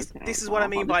this guy. This is what I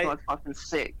mean by this guy's fucking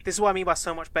sick. This is what I mean by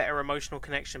so much better emotional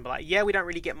connection. But like, yeah, we don't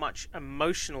really get much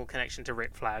emotional connection to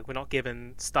Rick Flag. We're not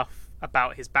given stuff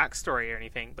about his backstory or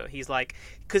anything. But he's like,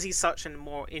 because he's such a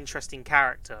more interesting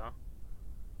character,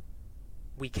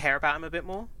 we care about him a bit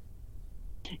more.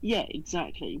 Yeah,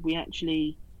 exactly. We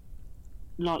actually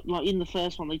like in the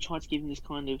first one they tried to give him this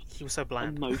kind of He was so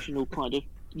bland. emotional kind of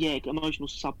emotional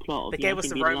subplot. Of, They gave us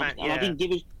the romance. Yeah, and I didn't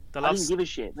give a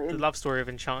shit. But the love story of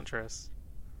Enchantress.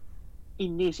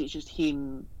 In this, it's just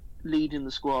him leading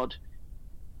the squad,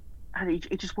 and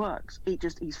it just works.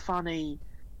 He's funny.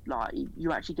 Like,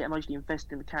 you actually get emotionally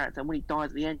invested in the character, and when he dies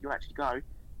at the end, you actually go,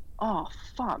 "Oh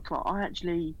fuck!" Like, I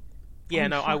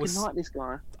was like this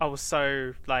guy. I was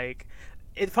so like.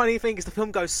 The funny thing is, the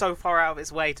film goes so far out of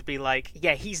its way to be like,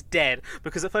 yeah, he's dead.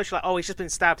 Because at first you're like, oh, he's just been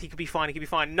stabbed, he could be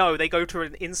fine. No, they go to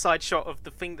an inside shot of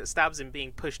the thing that stabs him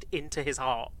being pushed into his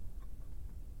heart.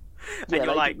 And Yeah, you're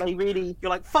you're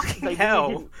like, fucking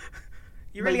hell.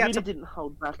 You really didn't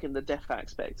hold back in the death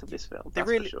aspect of this film.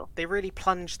 For sure. They really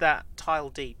plunged that tile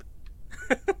deep.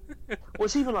 Well,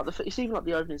 it's even like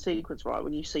the opening sequence, right?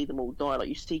 When you see them all die, like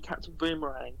you see Captain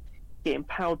Boomerang getting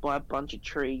powered by a bunch of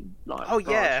tree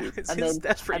branches, and then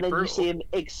brutal. You see him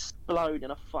explode in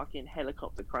a fucking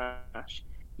helicopter crash.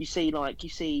 You see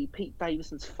Pete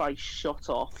Davidson's face shot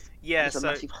off. Yeah, a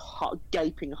massive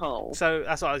gaping hole. So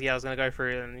that's what I was going to go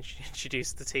through and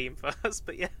introduce the team first.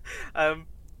 But yeah,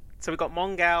 so we got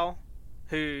Mongal,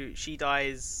 who she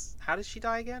dies. How does she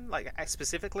die again? Like,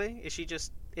 specifically, is she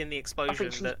just in the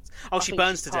explosion? She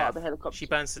burns to death. She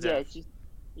burns to death.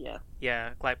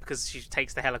 Yeah, like, because she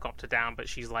takes the helicopter down, but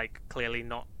she's like clearly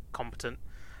not competent.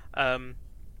 The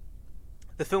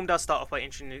film does start off by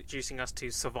introducing us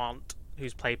to Savant,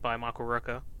 who's played by Michael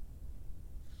Rooker.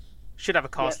 Should have a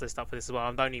cast list up for this as well.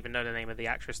 I don't even know the name of the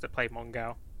actress that played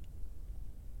Mongal.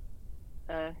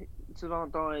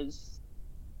 Savant dies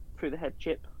through the head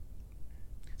chip.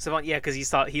 Savant, yeah, because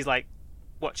he's like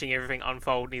watching everything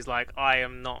unfold, and he's like, I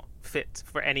am not fit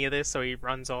for any of this, so he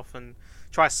runs off and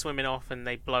tries swimming off, and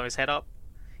they blow his head up.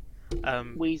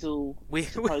 Weasel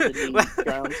supposedly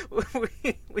drowns.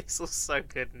 Weasel's so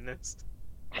good in this.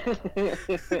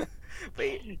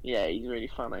 Yeah, he's really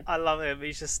funny. I love him.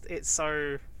 It's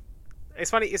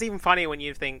funny. It's even funnier when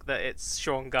you think that it's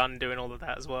Sean Gunn doing all of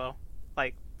that as well.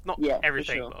 Like, not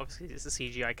everything, sure. But obviously it's a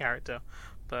CGI character.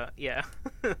 But yeah.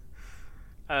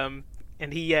 And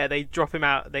they drop him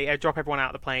out. They drop everyone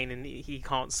out of the plane, and he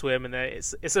can't swim. And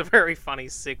it's a very funny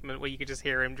segment where you could just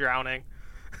hear him drowning.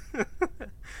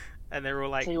 And they're all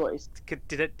like,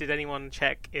 "Did anyone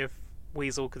check if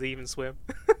Weasel could even swim?"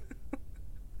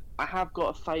 I have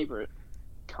got a favourite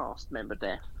cast member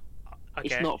death. Okay.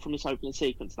 It's not from this opening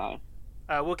sequence though.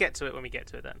 We'll get to it when we get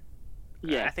to it then.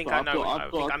 Yeah, I think I know.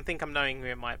 I'm knowing who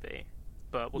it might be,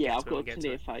 but we'll get to I've got a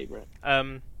clear favourite.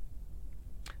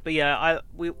 But yeah,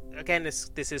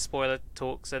 this is spoiler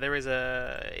talk. So there is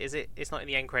it's not in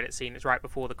the end credit scene. It's right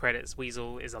before the credits.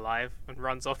 Weasel is alive and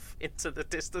runs off into the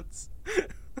distance.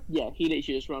 Yeah, he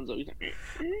literally just runs off.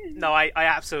 No, I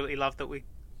absolutely love that we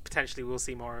potentially will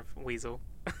see more of Weasel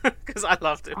because I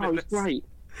loved him. Oh, he's great.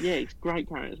 Yeah, he's great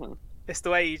character. It's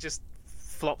the way he just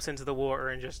flops into the water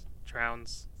and just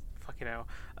drowns. Fucking hell.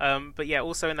 But yeah,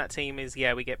 also in that team is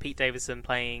we get Pete Davidson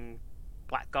playing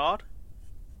Blackguard.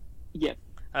 Yep.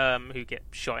 Who get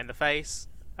shot in the face.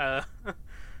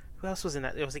 Who else was in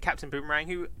that? Obviously Captain Boomerang,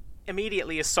 who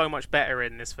immediately is so much better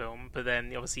in this film, but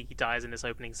then obviously he dies in this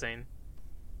opening scene.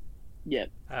 Yep.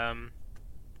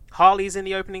 Harley's in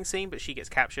the opening scene, but she gets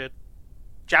captured.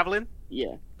 Javelin.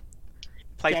 Yeah.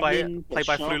 Played by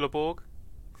Flula Borg.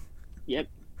 Yep.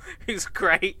 Who's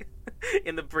great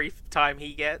in the brief time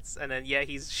he gets, and then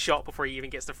he's shot before he even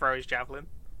gets to throw his javelin.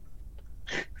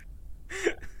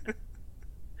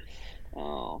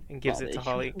 Oh, and gives it to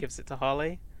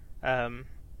Harley.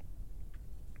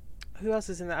 Who else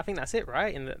is in that? I think that's it,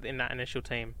 right? In that initial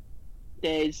team.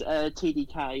 There's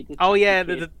TDK.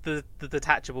 The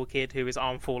detachable kid who is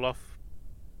arm fall off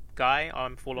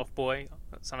boy,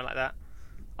 something like that.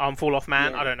 Arm fall off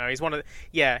man. I don't know. He's one of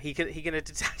he can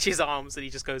detach his arms and he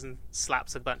just goes and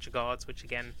slaps a bunch of guards, which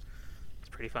again is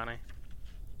pretty funny.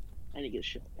 And he gets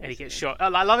shot.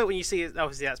 I love it when you see it.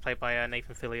 Obviously, that's played by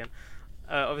Nathan Fillion.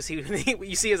 Obviously, when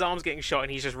you see his arms getting shot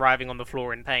and he's just writhing on the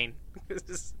floor in pain.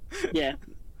 Yeah.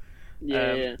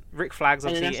 Rick Flag's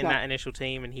obviously in that initial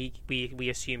team, and we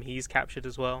assume he's captured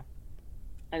as well.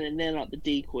 And then they're like the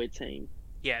decoy team.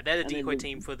 Yeah, they're the decoy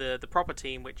team for the proper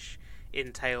team, which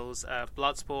entails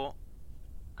Bloodsport.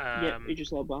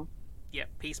 Idris Elba. Yep,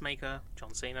 Peacemaker,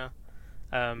 John Cena.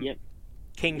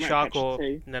 King Rat Shark Catcher or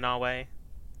 2. Nanawe.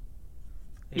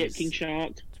 Yep, King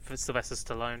Shark. For Sylvester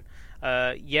Stallone.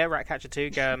 Ratcatcher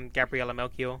 2, Gabriella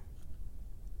Melchior.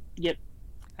 Yep.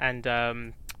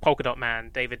 And Polka Dot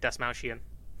Man, David Dasmalchian,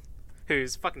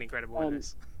 who's fucking incredible in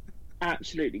this.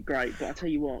 Absolutely great, but I tell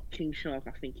you what, King Shark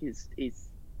I think is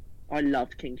I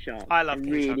loved King Shark. I love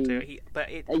King Shark too.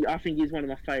 I think he's one of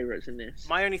my favourites in this.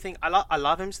 My only thing, I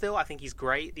love him still. I think he's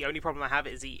great. The only problem I have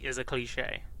is he is a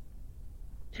cliche.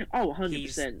 Oh, 100%.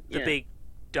 He's the big,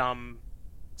 dumb,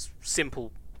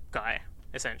 simple guy,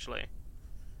 essentially.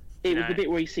 It was the bit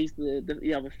where he sees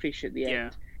the other fish at the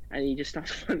end, and he just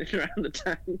starts running around the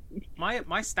tank.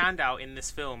 My standout in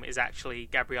this film is actually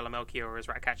Gabriella Melchior as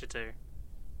Ratcatcher 2.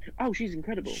 Oh, she's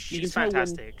incredible. She's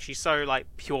fantastic. She's so like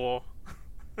pure.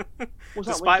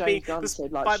 Despite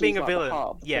being a villain,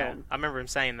 I remember him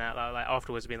saying that like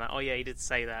afterwards, being like, "Oh yeah, he did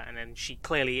say that," and then she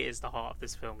clearly is the heart of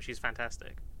this film. She's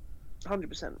fantastic.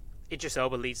 100%. Idris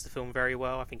Elba leads the film very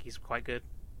well. I think he's quite good.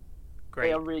 Great.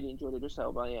 Yeah, I really enjoyed Idris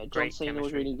Elba. Yeah, John Cena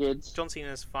was really good. John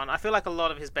Cena's fun. I feel like a lot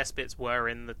of his best bits were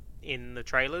in the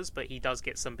trailers, but he does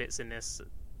get some bits in this,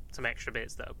 some extra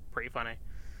bits that are pretty funny.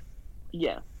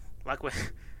 Yeah, like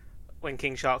when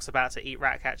King Shark's about to eat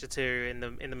Ratcatcher 2 in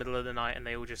the middle of the night, and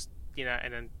they all just, you know,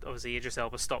 and then obviously Idris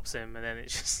Elba stops him, and then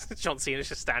it's just John Cena's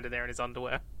just standing there in his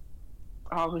underwear.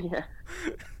 Oh yeah.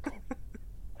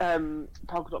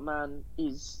 Polka Dot Man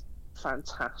is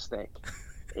fantastic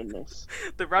in this.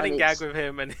 The running gag with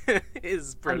him and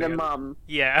is brilliant. And the mum.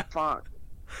 Yeah. Fuck.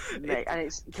 Mate, and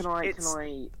it's can I?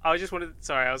 I just wanted.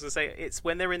 Sorry, I was gonna say it's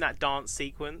when they're in that dance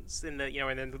sequence in the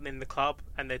in the club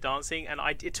and they're dancing, and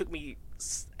it took me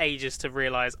ages to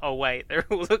realize. Oh wait, they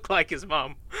all look like his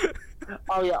mum.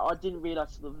 Oh yeah, I didn't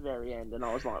realise till the very end, and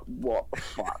I was like, "What the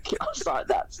fuck?" I was like,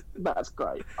 "That's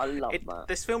great. I love that."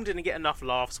 This film didn't get enough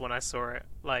laughs when I saw it,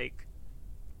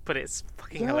 but it's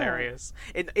fucking hilarious.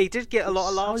 It did get a lot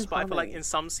of laughs, but I feel like in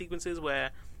some sequences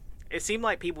where it seemed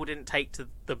like people didn't take to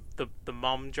the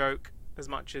mom joke as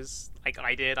much as like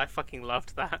I did. I fucking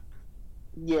loved that.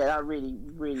 Yeah, that really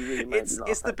made me laugh.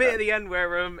 It's the bit at the end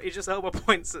where Idris Elba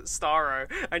points at Starro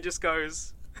and just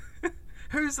goes,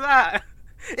 "Who's that?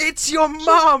 It's your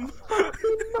mum!"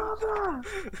 Fucking mother.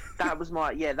 That's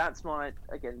my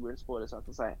again, we're in spoilers, so I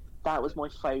can say it. That was my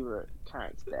favourite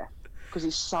character death because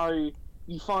it's so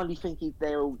you finally think you'd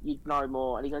know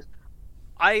more, and he goes,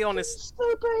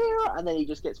 superhero, and then he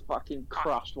just gets fucking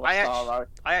crushed by Starro.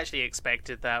 I actually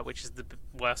expected that, which is the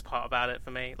worst part about it for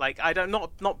me. Like, I don't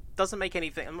not doesn't make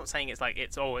anything. I'm not saying it's like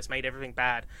it's made everything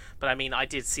bad, but I mean I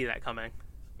did see that coming.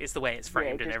 It's the way it's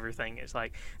framed and everything. It's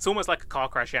like it's almost like a car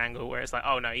crash angle where it's like,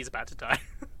 oh no, he's about to die.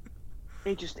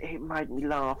 it made me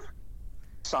laugh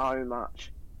so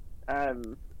much.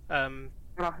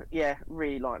 Yeah,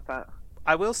 really like that.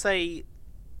 I will say,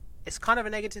 it's kind of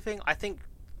a negative thing. I think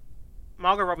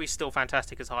Margot Robbie's still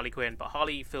fantastic as Harley Quinn, but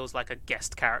Harley feels like a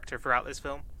guest character throughout this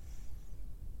film.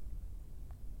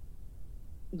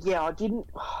 Yeah,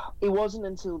 it wasn't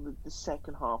until the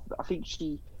second half. I think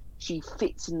she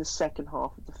fits in the second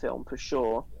half of the film for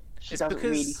sure. She doesn't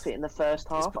really fit in the first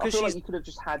half. I feel like you could have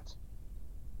just had.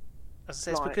 As I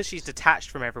say, it's because she's detached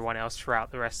from everyone else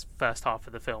throughout the first half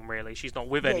of the film. Really, she's not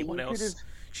with anyone else.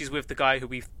 She's with the guy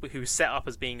who's set up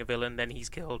as being a villain. Then he's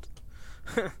killed.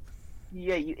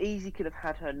 Yeah, you easily could have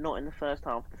had her not in the first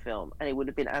half of the film, and it would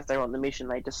have been as they're on the mission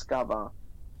they discover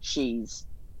she's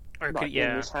in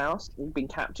this house and been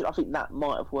captured. I think that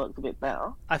might have worked a bit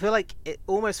better. I feel like it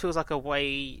almost feels like a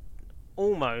way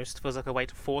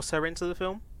to force her into the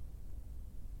film.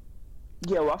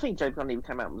 Yeah, well, I think James Gunn even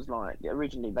came out and was like,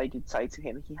 originally they did say to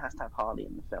him he has to have Harley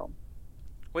in the film.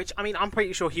 Which, I mean, I'm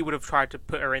pretty sure he would have tried to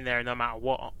put her in there no matter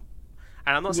what.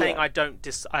 And I'm not saying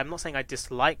I'm not saying I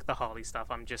dislike the Harley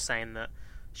stuff. I'm just saying that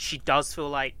she does feel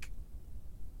like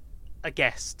a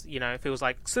guest. You know, it feels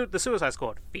like the Suicide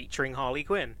Squad featuring Harley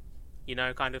Quinn. You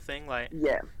know, kind of thing. Like,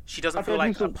 yeah, she doesn't feel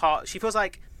like a part. She feels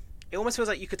like it almost feels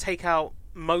like you could take out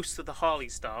most of the Harley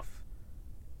stuff,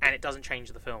 and it doesn't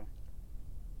change the film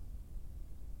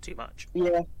too much.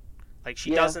 Yeah, like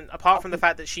she doesn't. Apart from the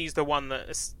fact that she's the one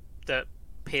that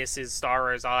pierces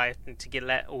Starro's eye to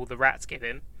let all the rats get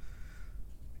in.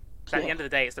 So at the end of the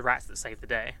day, it's the rats that save the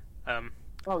day.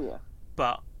 Oh yeah.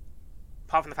 But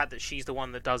apart from the fact that she's the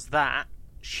one that does that,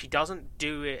 she doesn't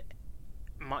do it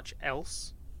much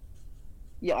else.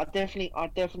 Yeah, I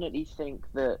definitely think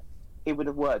that it would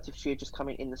have worked if she had just come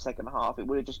in the second half. It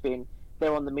would have just been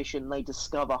they're on the mission, they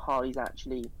discover Harley's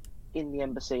actually in the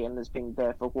embassy and has been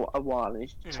there for a while and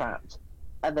is trapped,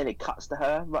 and then it cuts to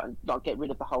her. Right, like get rid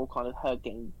of the whole kind of her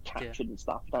getting captured and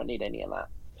stuff. You don't need any of that.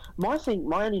 My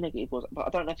only negative was, but I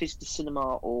don't know if it's the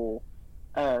cinema or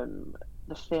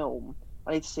the film.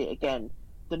 I need to see it again.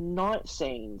 The night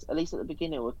scenes, at least at the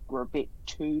beginning, were a bit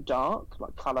too dark,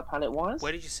 like colour palette wise.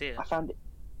 Where did you see it? I found it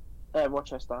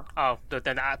Rochester. Oh,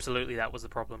 then absolutely that was the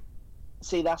problem.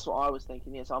 See, that's what I was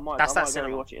thinking. Yes, I might go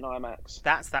rewatch it in IMAX.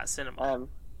 That's that cinema.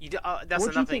 That's What do you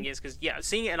another thing think? is because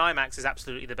seeing it in IMAX is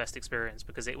absolutely the best experience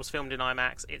because it was filmed in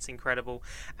IMAX. It's incredible,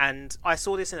 and I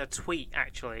saw this in a tweet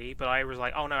actually, but I was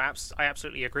like, oh no, I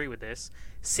absolutely agree with this.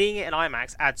 Seeing it in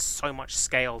IMAX adds so much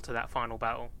scale to that final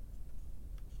battle.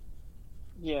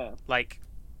 Yeah. Like,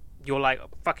 you're like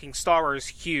fucking Star is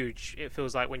huge. It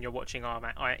feels like when you're watching in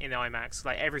IMAX,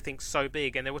 like everything's so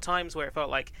big, and there were times where it felt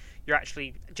like you're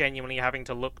actually genuinely having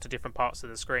to look to different parts of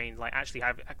the screen, like actually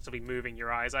moving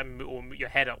your eyes or your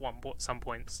head at some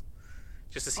points,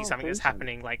 just to see something that's Decent.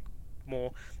 happening. Like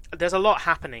more, there's a lot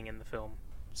happening in the film,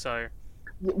 so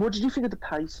What did you think of the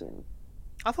pacing?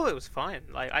 I thought it was fine.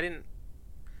 Like I didn't.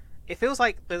 It feels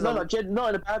like there's No, not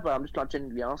in a bad way. I'm just like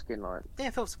genuinely asking, like. yeah,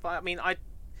 it feels fine. I mean, I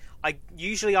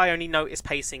only notice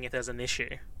pacing if there's an issue.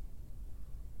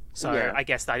 So Yeah. I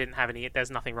guess I didn't have any.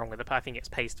 There's nothing wrong with it. But I think it's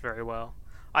paced very well.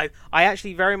 I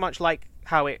actually very much like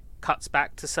how it cuts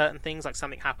back to certain things. Like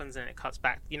something happens and it cuts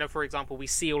back. You know, for example, we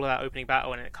see all of that opening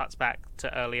battle and it cuts back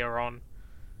to earlier on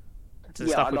to the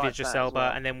Yeah, stuff I with like Idris that as Elba,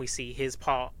 well. and then we see his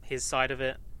side of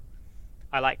it.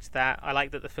 I liked that. I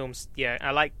liked that the film's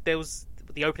I like there was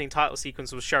the opening title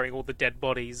sequence was showing all the dead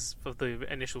bodies of the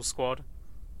initial squad,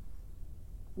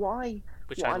 Why?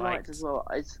 which What I I liked. liked as well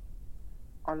is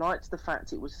I liked the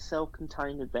fact it was a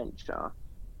self-contained adventure,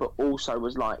 but also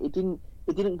was like it didn't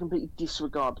completely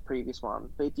disregard the previous one,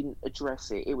 but it didn't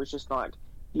address it. It was just like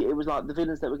it was like the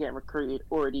villains that were getting recruited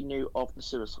already knew of the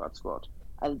Suicide Squad,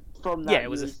 and from that It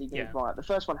was you easily knew, yeah. right, the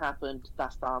first one happened,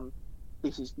 that's done,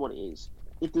 this is what it is.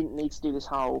 It didn't need to do this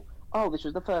whole this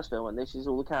was the first film and this is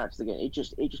all the characters again. It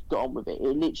just got on with it.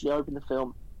 It literally opened the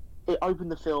film. It opened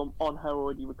the film on her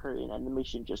already recruiting, and the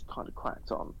mission just kind of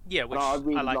cracked on. Yeah, which And I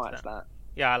really liked liked that.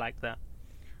 Yeah, I like that.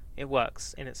 It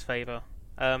works in its favor.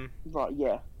 Right,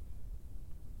 yeah.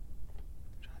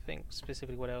 I think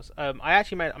specifically what else. I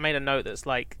actually made a note that's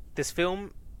like this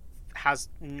film has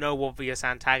no obvious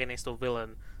antagonist or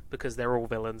villain because they're all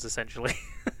villains essentially.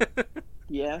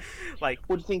 Yeah. Like,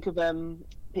 What do you think of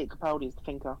Peter Capaldi as the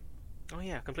Thinker? oh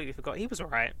yeah, I completely forgot. He was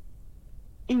alright.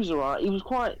 He was alright. He was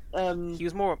quite He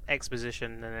was more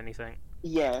exposition than anything.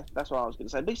 yeah, that's what I was going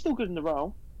to say. But he's still good in the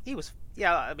role. He was,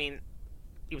 yeah. I mean,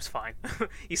 he was fine.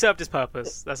 He served his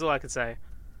purpose. That's all I could say.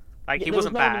 Like, Yeah, he there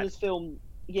wasn't was no one in bad. this film.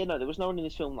 Yeah, no, there was no one in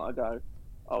this film that I go,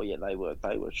 oh yeah, they were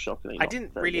shockingly. I not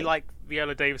didn't very really good. like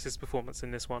Viola Davis's performance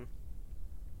in this one.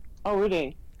 Oh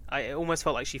really? It almost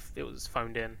felt like it was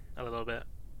phoned in a little bit.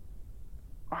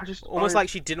 I Like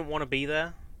she didn't want to be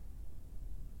there.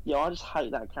 I just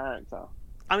hate that character.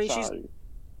 I mean, So,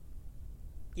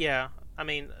 yeah. I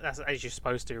mean, that's as you're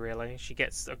supposed to, really. She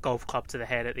gets a golf club to the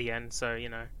head at the end, so you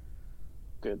know.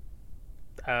 Good.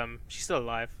 She's still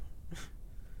alive.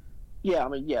 yeah, I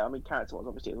mean, character was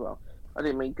obviously as well. I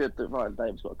didn't mean good that Ryan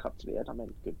Davis got a cup to the head. I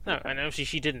meant good. No, and obviously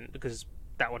she didn't because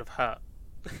that would have hurt.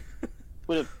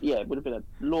 Would have been a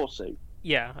lawsuit.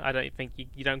 Yeah, I don't think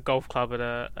you don't golf club at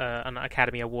an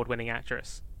Academy Award-winning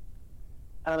actress.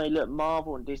 And I mean, look,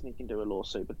 Marvel and Disney can do a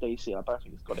lawsuit, but DC, I don't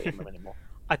think it's got it in them anymore.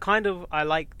 I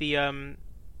like the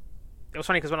It was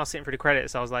funny because when I was sitting through the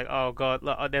credits, I was like, "Oh God!"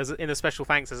 Look, in the special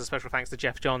thanks, there's a special thanks to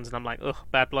Jeff Johns, and I'm like, "Ugh,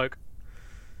 bad bloke."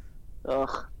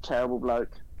 Ugh, terrible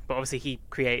bloke. But obviously, he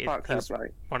Fuck was that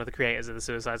bloke. one of the creators of the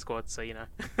Suicide Squad, so you know.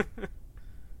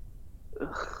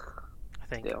 Ugh. I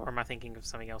think, Still. or am I thinking of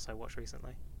something else I watched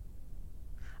recently?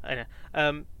 I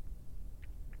know.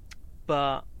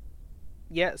 But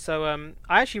yeah, so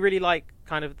I actually really like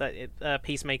kind of that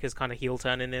Peacemaker's kind of heel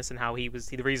turn in this, and how the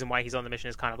reason why he's on the mission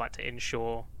is kind of like to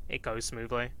ensure it goes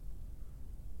smoothly.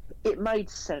 It made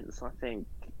sense, I think,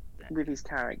 with his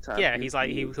character. Yeah, he's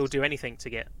like he'll do anything to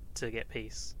get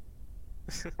peace.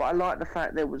 But I like the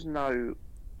fact there was no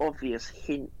obvious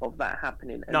hint of that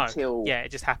happening No, until yeah, it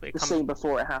just happened. the scene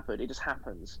before it happened. It just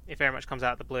happens. It very much comes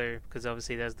out of the blue because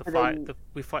obviously there's the And fight. then-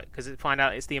 We fight because find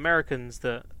out it's the Americans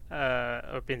that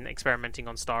have been experimenting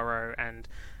on Starro, and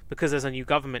because there's a new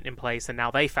government in place, and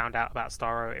now they found out about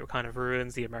Starro, it kind of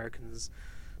ruins the Americans'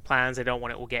 plans. They don't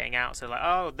want it all getting out, so like,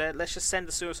 let's just send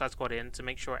the Suicide Squad in to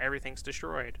make sure everything's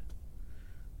destroyed.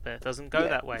 But it doesn't go Yeah,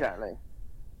 that way. Exactly.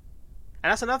 And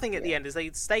that's another thing at the end is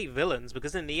they stay villains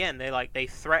because in the end they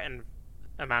threaten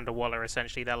Amanda Waller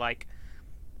essentially. They're like,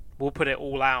 we'll put it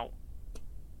all out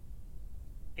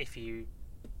if you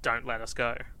don't let us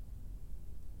go.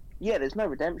 Yeah, there's no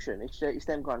redemption. It's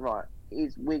them going, right,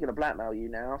 we're going to blackmail you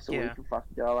now, so we Yeah. can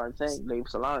fucking do our own thing. Leave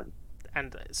us alone.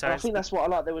 And so And I think that's what I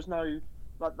like. There was no,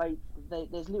 like,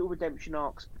 there's little redemption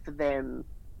arcs for them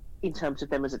in terms of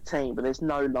them as a team, but there's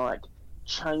no, like,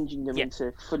 changing them Yeah.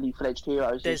 into fully fledged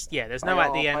heroes. there's They no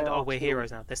at the are- end. they Oh, are we're still-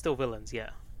 heroes now. They're still villains.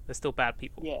 Yeah, they're still bad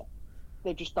people. Yeah,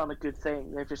 they've just done a good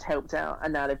thing. They've just helped out,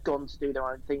 and now they've gone to do their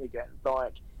own thing again.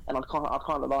 Like, and I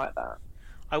kind of like that.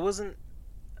 I wasn't,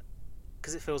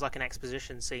 because it feels like an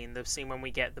exposition scene. The scene when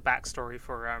we get the backstory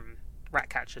for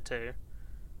Ratcatcher 2.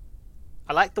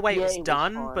 I like the way it was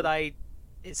done, but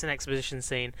it's an exposition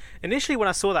scene. Initially, when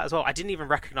I saw that as well, I didn't even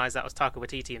recognize that was Taika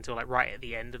Waititi until like right at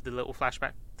the end of the little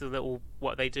flashback, the little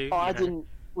what they do. I didn't.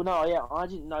 Well, no, yeah, I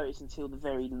didn't notice until the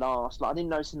very last. Like, I didn't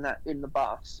notice in the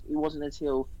bus. It wasn't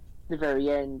until the very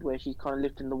end where she's kind of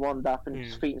lifting the wand up and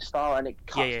defeating Star, and it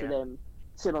cuts to them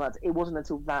sitting on that. It wasn't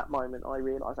until that moment I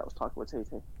realised that was Taika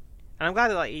Waititi. And I'm glad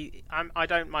that I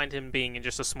don't mind him being in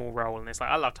just a small role. And it's like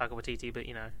I love Taika Waititi, but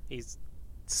it's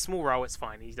a small role. It's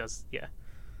fine. He does, yeah.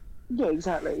 Yeah,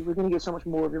 exactly. We're going to get so much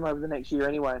more of him over the next year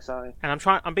anyway. So. And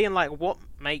I'm being like, what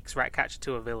makes Ratcatcher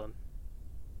 2 a villain?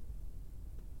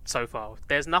 So far,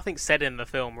 there's nothing said in the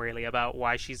film really about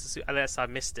why she's unless I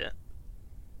missed it.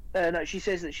 No, she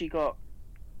says that she got.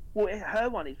 Well, her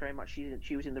one is very much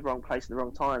she was in the wrong place at the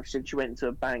wrong time. She said she went into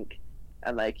a bank,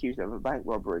 and they accused her of a bank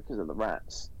robbery because of the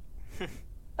rats. So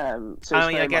it's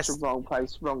very much a wrong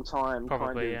place, wrong time.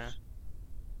 Probably,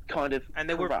 kind of and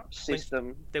corrupt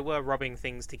system. They were robbing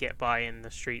things to get by in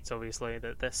the streets. Obviously,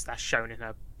 that's shown in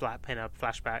her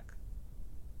flashback.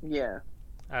 Yeah.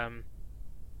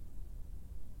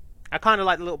 I kind of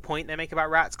like the little point they make about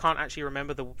rats. Can't actually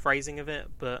remember the phrasing of it,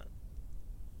 but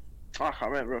I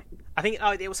can't remember. I think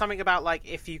it was something about like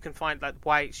if you can find like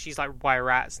why she's like why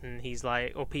rats, and he's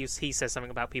like, or he says something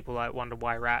about people like wonder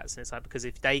why rats, and it's like because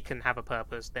if they can have a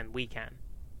purpose, then we can.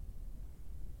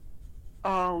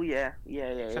 Oh yeah.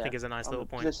 Which I think is a nice little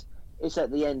point. It's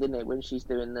at the end, isn't it, when she's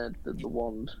doing the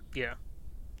wand? Yeah,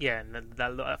 and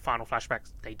the final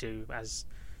flashbacks they do as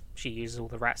she uses all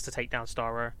the rats to take down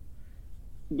Starro.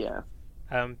 Yeah.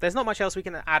 There's not much else we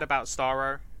can add about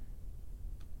Starro.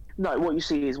 No, what you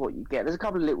see is what you get. There's a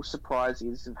couple of little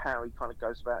surprises of how he kind of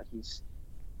goes about his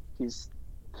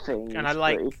thing. And I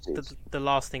like the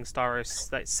last thing Starro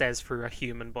says through a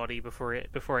human body before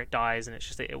it dies, and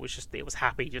it was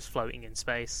happy just floating in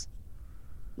space.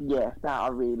 Yeah, I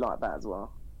really like that as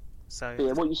well. So but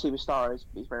yeah, what you see with Starro is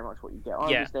very much what you get.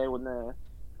 I was there when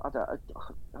I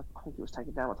think it was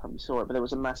taken down by the time we saw it, but there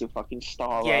was a massive fucking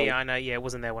star. Yeah, I know. Yeah, it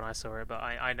wasn't there when I saw it, but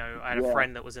I know. I had a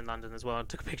friend that was in London as well and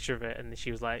took a picture of it, and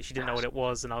she was like, she didn't know what it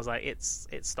was, and I was like, it's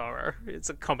Starro. It's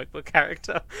a comic book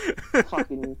character.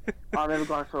 Fucking, I remember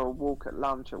going for a walk at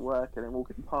lunch at work, and then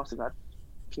walking past and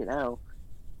going, hell.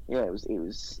 Yeah, it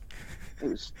was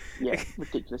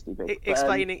ridiculously big.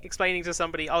 Explaining to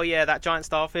somebody, oh yeah, that giant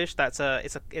starfish, it's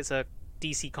a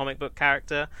DC comic book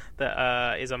character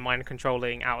that is a mind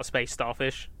controlling outer space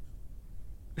starfish.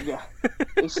 Yeah,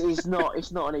 it's not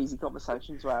an easy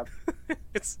conversation to have.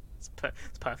 it's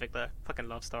perfect though. Fucking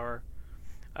love Starro.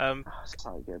 It's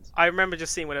so good. I remember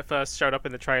just seeing when it first showed up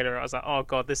in the trailer. I was like, oh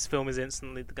god, this film is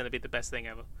instantly going to be the best thing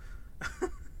ever.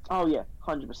 Oh yeah,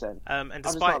 100%. And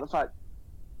despite the fact,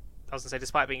 I was gonna say,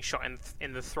 despite being shot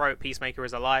in the throat, Peacemaker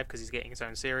is alive because he's getting his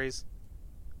own series.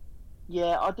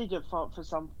 Yeah, I did it for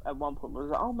some at one point. I was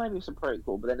like, oh, maybe it's a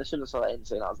prequel, but then as soon as I saw that end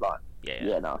scene, I was like,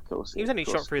 yeah, no, of course. He was only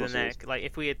shot through the neck. Like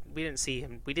if we didn't see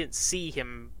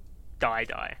him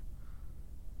die.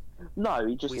 No,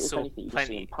 he just if anything, you just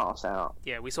see him pass out.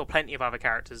 Yeah, we saw plenty of other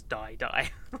characters die.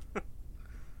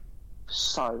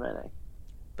 So many.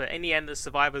 But in the end, the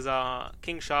survivors are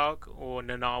King Shark, or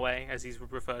Nanaue, as he's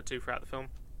referred to throughout the film.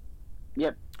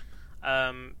 Yep.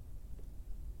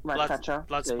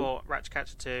 Bloodsport,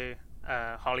 Ratcatcher 2,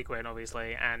 Harley Quinn,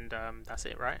 obviously, and that's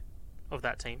it, right? Of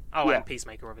that team. Oh, yeah. And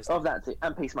Peacemaker, obviously. Of that team,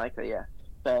 and Peacemaker, yeah.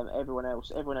 But everyone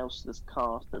else that's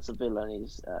cast that's a villain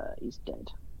is dead.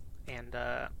 And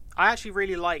I actually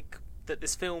really like that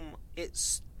this film. It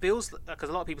feels because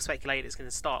a lot of people speculate it's going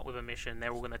to start with a mission,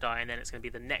 they're all going to die, and then it's going to be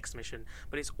the next mission.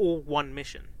 But it's all one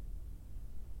mission.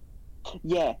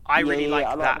 Yeah, I really like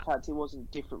that. I like the fact it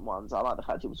wasn't different ones. I like the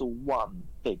fact it was all one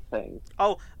big thing.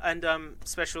 Oh, and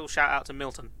special shout out to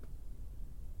Milton.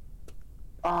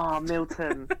 Ah,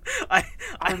 Milton. I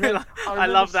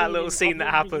love that little scene that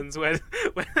happens when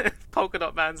Polka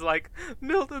Dot Man's like,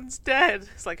 Milton's dead.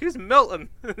 It's like, who's Milton?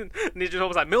 And Ninja Turtle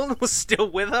was like, Milton was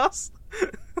still with us.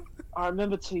 I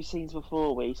remember 2 scenes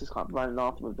before where he's just kind of running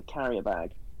after with the carrier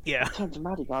bag. Yeah. I turned to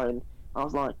Maddie going, I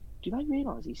was like, do they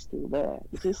realise he's still there?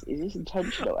 Is this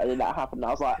intentional? And then that happened, and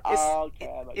I was like,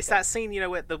 okay. It's that scene,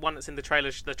 where the one that's in the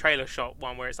trailer shot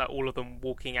one, where it's like all of them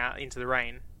walking out into the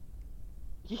rain.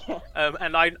 Yeah.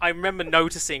 And I remember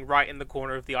noticing right in the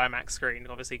corner of the IMAX screen,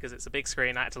 obviously because it's a big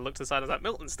screen, I had to look to the side. I was like,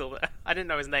 Milton's still there. I didn't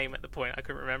know his name at the point. I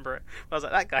couldn't remember it. But I was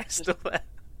like, that guy's still there.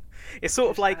 It's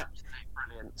sort of like...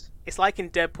 Brilliant. It's like in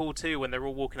Deadpool 2 when they're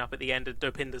all walking up at the end and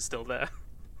Dopinder's still there.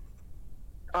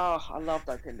 Oh, I love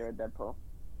Dopinder in Deadpool.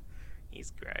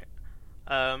 He's great.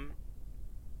 Um,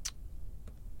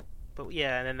 but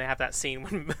yeah, and then they have that scene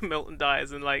when Milton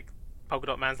dies, and like Polka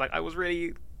Dot Man's like, I was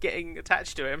really getting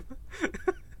attached to him.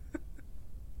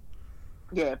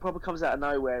 Yeah, it probably comes out of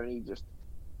nowhere, and he just,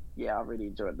 yeah, I really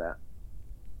enjoyed that.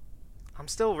 I'm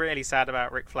still really sad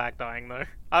about Rick Flag dying, though.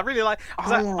 I really like,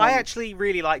 cause I actually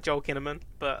really like Joel Kinnaman,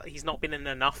 but he's not been in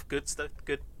enough good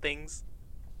things.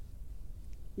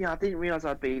 Yeah, I didn't realise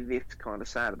I'd be this kind of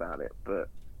sad about it, but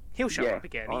He'll show up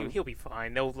again. He'll be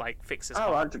fine. They'll like fix his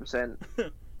heart. 100%.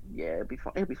 Yeah, he'll be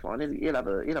fine. He'll be fine. He'll have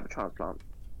a transplant.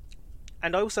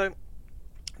 And also,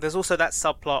 there's also that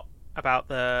subplot about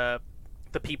the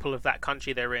people of that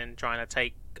country they're in trying to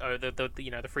take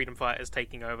the freedom fighters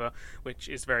taking over, which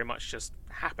is very much just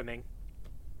happening.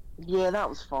 Yeah, that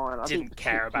was fine. I didn't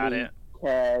care about it.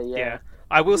 Yeah.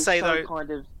 I will say though,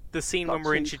 kind of the scene when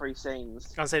we're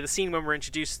the scene when we're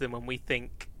introduced to them, when we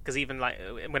think, because even like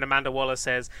when Amanda Waller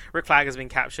says Rick Flag has been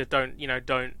captured,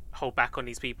 don't hold back on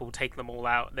these people, take them all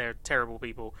out. They're terrible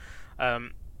people.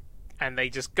 And they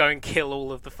just go and kill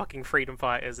all of the fucking freedom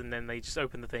fighters, and then they just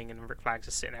open the thing, and Rick Flag's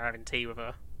just sitting there having tea with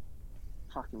her.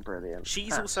 Fucking brilliant.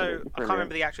 She's also... I can't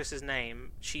remember the actress's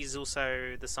name. She's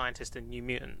also the scientist in New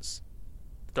Mutants.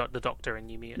 The Doctor in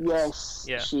New Mutants. Yes,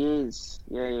 yeah. She is.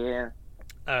 Yeah.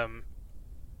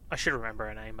 I should remember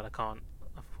her name, but I can't,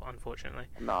 unfortunately.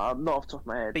 No, not off the top of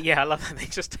my head. But yeah, I love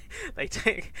that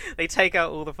they take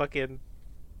out all the fucking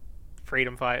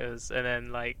freedom fighters, and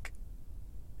then like...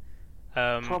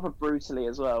 proper brutally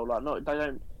as well. Like,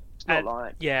 it's not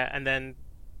like... Yeah, and then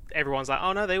everyone's like,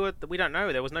 oh no, we don't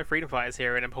know, there was no freedom fighters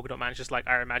here, and then Polka Dot Man's just like,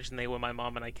 I imagine they were my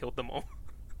mom and I killed them all.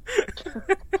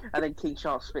 And then King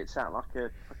Shark spits out like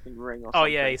a fucking ring or something. Oh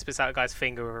yeah, he spits out a guy's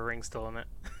finger with a ring still on it.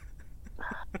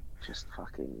 Just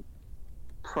fucking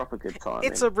proper good time.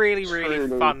 It's a really, really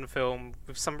fun film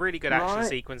with some really good action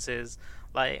sequences.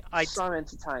 Like, so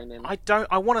entertaining.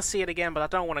 I want to see it again, but I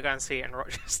don't want to go and see it in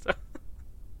Rochester.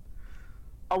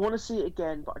 I want to see it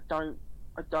again, but I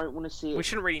don't want to see it. We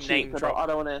shouldn't really name drop. I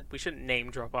don't want to. We shouldn't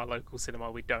name drop our local cinema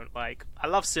we don't like. I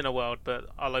love Cineworld, but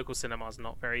our local cinema's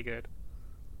not very good.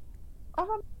 I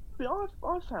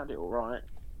found it alright.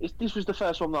 This was the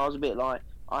first one that I was a bit like,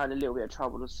 I had a little bit of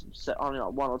trouble to set only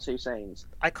like one or two scenes.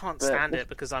 I can't stand it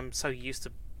because I'm so used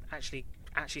to actually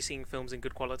seeing films in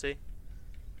good quality.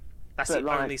 That's the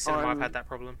only cinema I've had that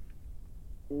problem.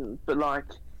 But like,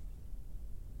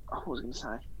 what was I going to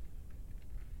say?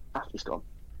 It's gone.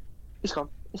 It's gone.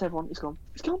 It's everyone. It's gone.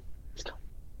 It's gone. It's gone.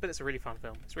 But it's a really fun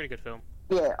film. It's a really good film.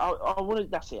 Yeah, I want to.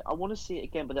 That's it. I want to see it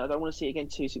again, but I don't want to see it again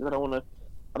too soon. I don't want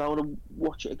to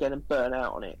watch it again and burn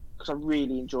out on it because I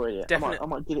really enjoyed it. I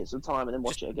might give it some time and then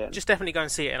watch it again. Just definitely go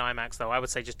and see it in IMAX, though. I would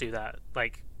say just do that,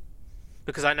 like,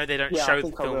 because I know they don't show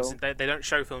the films. They don't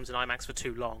show films in IMAX for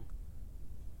too long.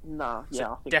 Nah, so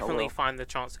yeah, I think definitely I will. find the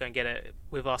chance to go and get it.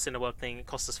 With our Cineworld thing, it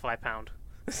costs us £5.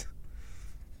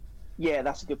 Yeah,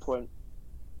 that's a good point.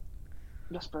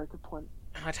 That's a very good point.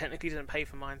 I technically didn't pay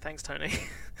for mine, thanks, Tony.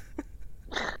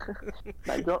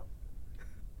 No, you got.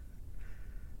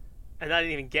 And I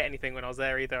didn't even get anything when I was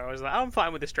there either. I was like, I'm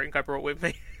fine with this drink I brought with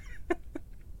me.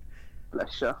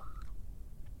 Bless you.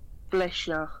 Bless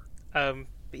you. But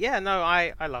yeah, no,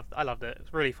 I loved it.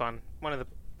 It's really fun. One of the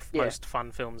most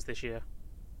fun films this year.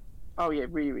 Oh yeah,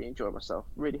 really, really enjoyed myself.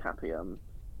 Really happy. I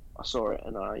saw it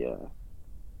and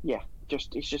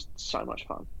it's just so much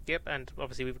fun. Yep, and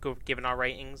obviously we've given our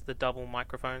ratings. The double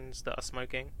microphones that are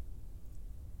smoking.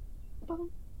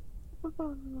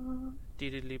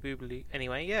 Doodly boobly.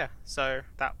 Anyway, yeah. So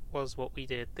that was what we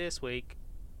did this week.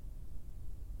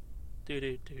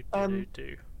 Do. Boom.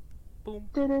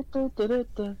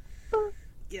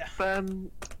 Yeah.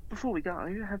 Before we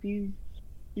go, have you've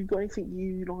got anything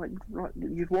you like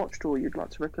you've watched or you'd like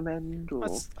to recommend? Or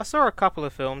I saw a couple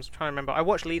of films. I'm trying to remember. I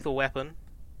watched Lethal Weapon,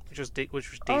 which was decent.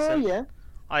 Oh yeah.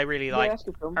 I really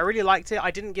liked it. I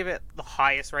didn't give it the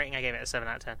highest rating. I gave it a 7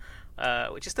 out of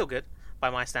 10, which is still good by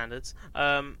my standards.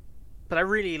 But I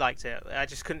really liked it. I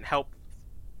just couldn't help.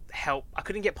 I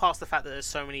couldn't get past the fact that there's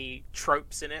so many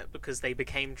tropes in it because they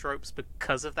became tropes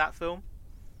because of that film.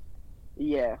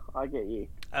 Yeah, I get you.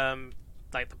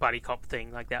 Like the buddy cop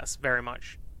thing, like that's very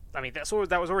much. I mean, that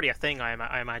was already a thing,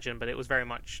 I imagine, but it was very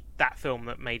much that film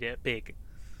that made it big.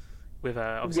 With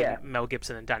obviously Mel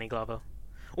Gibson and Danny Glover.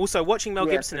 Also, watching Mel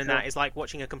Gibson in that is like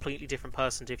watching a completely different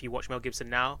person to if you watch Mel Gibson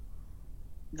now.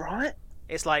 Right.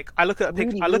 It's like I look at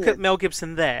Mel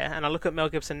Gibson there, and I look at Mel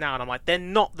Gibson now, and I'm like, they're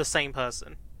not the same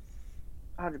person.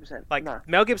 100%. Like no,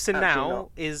 Mel Gibson now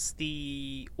not. Is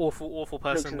the awful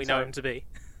person we know him to be.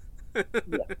 Yeah.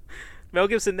 Mel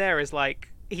Gibson there is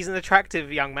like he's an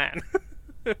attractive young man.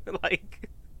 Like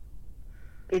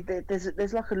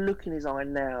There's like a look in his eye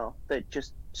now that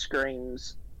just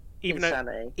screams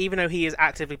insanity. Even though he is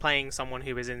actively playing someone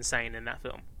who is insane in that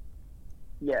film,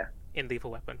 Yeah. in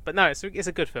Lethal Weapon. But no, it's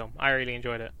a good film. I really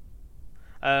enjoyed it.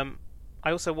 I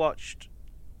also watched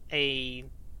a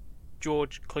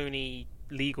George Clooney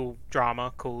legal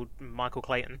drama called Michael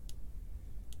Clayton.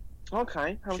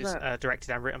 Okay, how's which is that?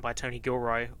 directed and written by Tony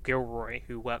Gilroy,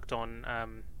 who worked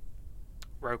on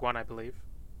Rogue One, I believe.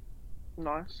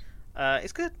 Nice.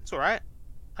 It's good. It's all right.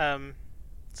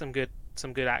 Some good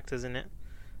actors in it.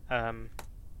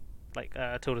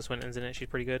 Tilda Swinton's in it. She's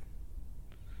pretty good.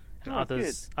 And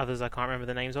others I can't remember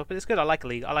the names of, but it's good. I like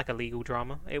a legal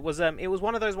drama. It was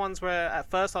one of those ones where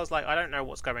at first I was like, I don't know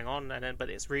what's going on, but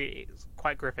it's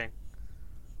quite gripping.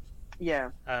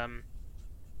 Yeah.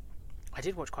 I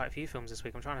did watch quite a few films this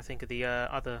week. I'm trying to think of the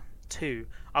other two.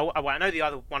 I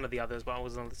know one of the others, but I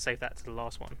was going to save that to the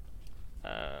last one.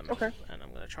 Okay. And I'm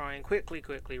going to try and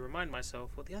quickly remind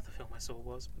myself what the other film I saw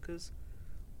was, because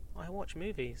I watch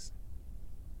movies.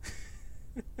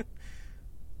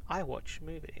 I watch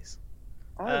movies.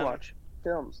 I watch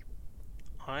films.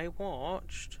 I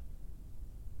watched.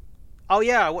 Oh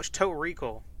yeah, I watched Total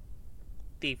Recall,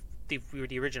 the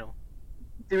original.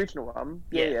 The original one.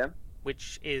 Yeah.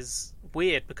 Which is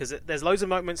weird because there's loads of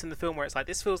moments in the film where it's like,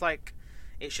 this feels like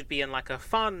it should be in like a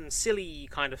fun, silly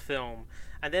kind of film,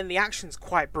 and then the action's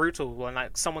quite brutal and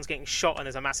like someone's getting shot and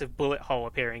there's a massive bullet hole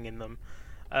appearing in them,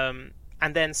 and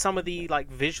then some of the like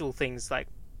visual things like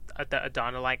that are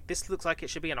done are like, this looks like it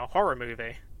should be in a horror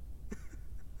movie.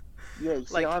 Yeah, you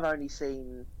see, I've only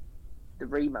seen the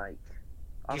remake.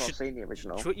 I've not seen the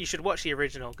original. You should watch the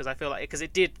original, because I feel like, because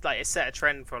it set a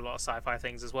trend for a lot of sci-fi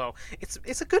things as well.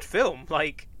 It's a good film.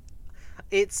 Like,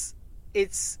 it's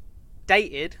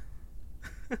dated.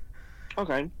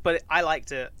 Okay. But I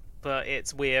liked it. But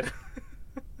it's weird.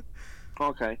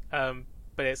 Okay.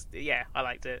 But I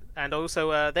liked it. And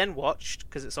also then watched,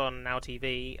 because it's on Now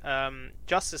TV,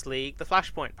 Justice League: The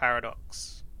Flashpoint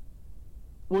Paradox.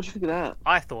 What do you think of that?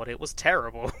 I thought it was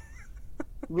terrible.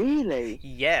 Really?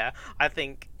 Yeah, I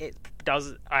think it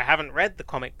does. I haven't read the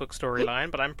comic book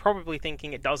storyline, but I'm probably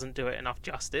thinking it doesn't do it enough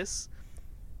justice.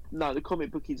 No, the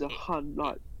comic book is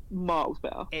miles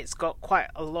better. It's got quite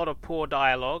a lot of poor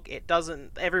dialogue. It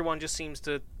doesn't. Everyone just seems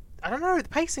to. I don't know. The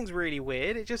pacing's really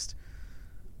weird. It just.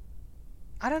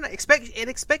 I don't know. It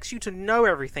expects you to know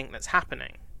everything that's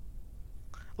happening.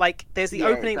 Like, there's the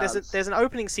opening. There's an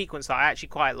opening sequence that I actually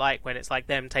quite like, when it's like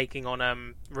them taking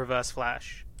on Reverse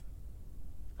Flash.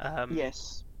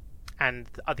 Yes. And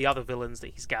the other villains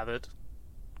that he's gathered,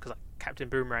 because like Captain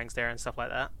Boomerang's there and stuff like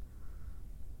that.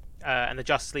 And the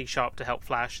Justice League show up to help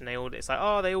Flash, and they all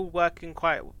work in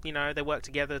quite, they work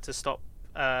together to stop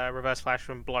Reverse Flash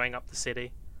from blowing up the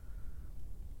city.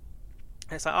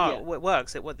 And it's like, it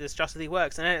works. This Justice League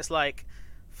works, and then it's like,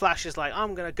 Flash is like,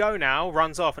 I'm gonna go now,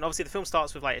 runs off, and obviously the film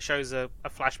starts with like, it shows a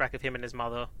flashback of him and his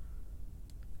mother,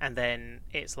 and then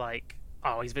it's like,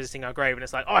 oh, he's visiting her grave, and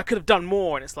it's like, oh, I could have done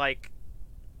more, and it's like,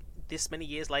 this many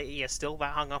years later, you're still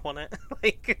that hung up on it.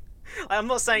 Like, I'm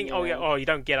not saying, you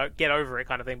don't get over it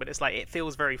kind of thing, but it's like, it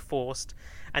feels very forced.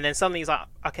 And then suddenly he's like,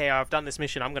 okay, I've done this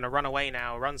mission, I'm going to run away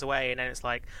now. Runs away, and then it's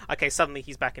like, okay, suddenly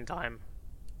he's back in time.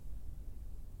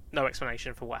 No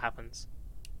explanation for what happens.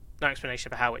 No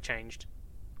explanation for how it changed.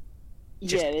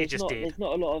 There's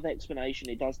not a lot of explanation.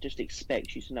 It does just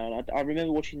expect you to know. And I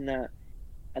remember watching that,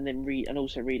 and then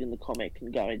also reading the comic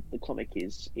and going, the comic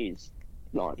is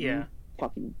like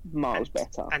fucking miles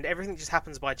better. And everything just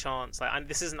happens by chance. Like, and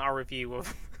this isn't our review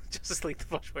of Justice League: The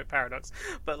Flashpoint Paradox,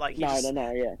 but like,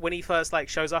 when he first like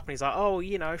shows up and he's like, oh,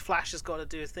 Flash has got to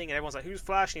do his thing, and everyone's like, who's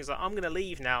Flash? And he's like, I'm gonna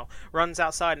leave now. Runs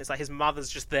outside, and it's like his mother's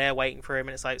just there waiting for him,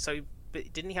 and it's like, so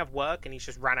but didn't he have work and he's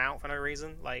just ran out for no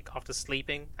reason, like after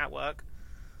sleeping at work?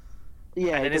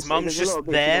 Yeah, and then his mum's just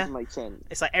there.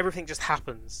 It's like everything just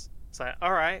happens. It's like,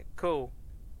 all right, cool,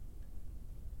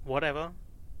 whatever.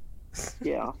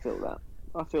 Yeah, I feel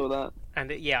that.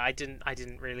 And I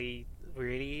didn't really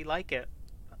like it.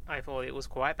 I thought it was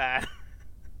quite bad.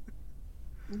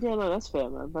 Yeah, no, that's fair,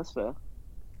 man. That's fair.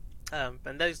 And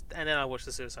then I watched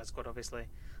the Suicide Squad, obviously,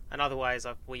 and otherwise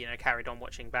I've carried on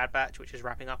watching Bad Batch, which is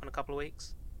wrapping up in a couple of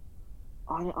weeks.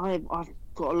 I've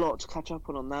got a lot to catch up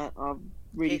on that. I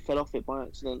really fell off it by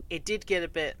accident. It did get a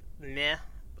bit meh.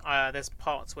 There's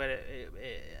parts where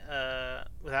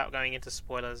without going into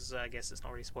spoilers, I guess it's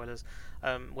not really spoilers,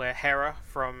 where Hera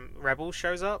from Rebels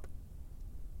shows up.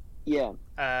 Yeah.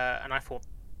 And I thought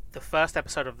the first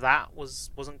episode of that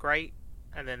wasn't great,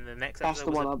 and then the next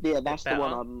episode that's the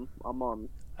one I'm on.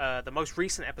 The most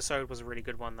recent episode was a really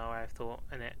good one, though, I thought,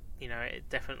 and it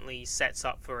definitely sets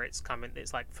up for its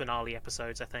like finale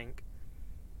episodes, I think.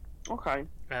 Okay.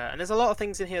 And there's a lot of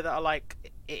things in here that are like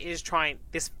it is trying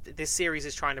this series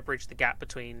is trying to bridge the gap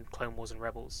between Clone Wars and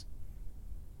Rebels.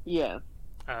 Yeah.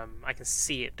 I can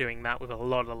see it doing that with a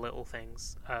lot of little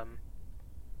things.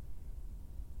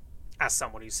 As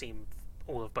someone who's seen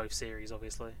all of both series,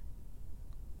 obviously.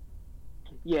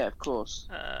 Yeah, of course.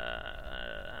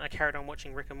 And I carried on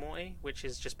watching Rick and Morty, which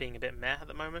is just being a bit meh at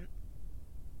the moment.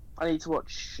 I need to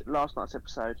watch last night's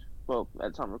episode. Well,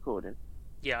 at the time of recording.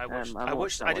 Yeah, I watched. I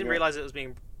watched that I didn't one, yeah. realize it was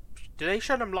being. Did they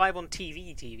show them live on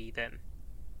TV then?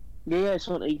 Yeah, it's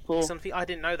on E4. Something I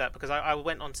didn't know that because I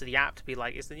went onto the app to be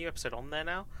like, is the new episode on there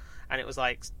now? And it was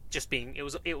like just being. It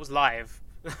was live.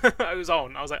 It was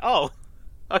on. I was like, oh,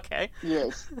 okay.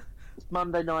 Yes. It's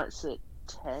Monday nights at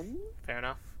 10. Fair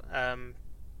enough.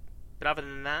 But other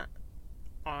than that,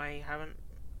 I haven't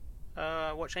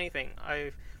watched anything.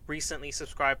 I've recently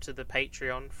subscribed to the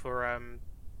Patreon for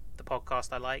the podcast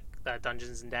I like,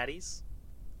 Dungeons and Daddies.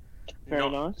 Very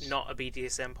nice. Not a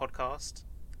BDSM podcast,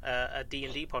 a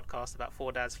D&D podcast about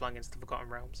 4 dads flung into the Forgotten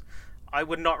Realms. I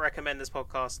would not recommend this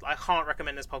podcast. I can't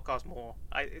recommend this podcast more.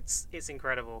 It's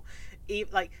incredible. You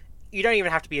don't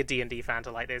even have to be a D&D fan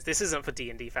to like this. This isn't for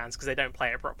D&D fans because they don't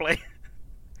play it properly.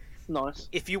 Nice.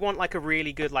 If you want like a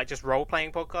really good like just role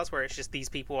playing podcast where it's just these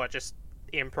people are just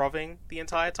improving the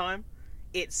entire time,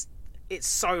 it's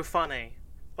so funny.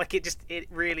 Like it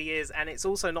really is, and it's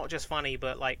also not just funny,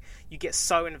 but like you get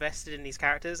so invested in these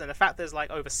characters, and the fact there's like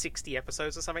over 60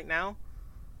 episodes or something now,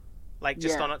 like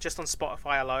just on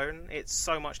Spotify alone, it's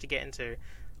so much to get into.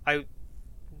 I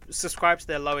subscribe to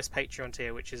their lowest Patreon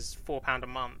tier, which is £4 a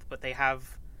month, but they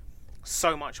have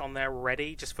so much on there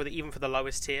already, just for even for the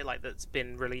lowest tier, like that's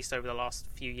been released over the last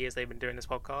few years they've been doing this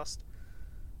podcast.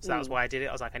 So that was why I did it.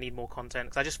 I was like, I need more content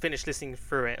because I just finished listening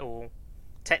through it all.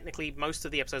 Technically, most of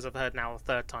the episodes I've heard now a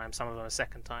third time, some of them a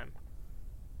second time.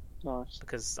 Nice.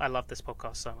 Because I love this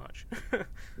podcast so much.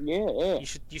 Yeah.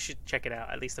 You should check it out,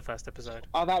 at least the first episode.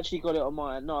 I've actually got it on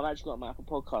my Apple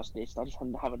Podcast list. I just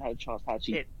haven't had a chance to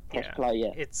actually press play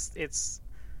yet.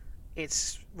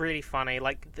 It's really funny.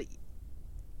 Like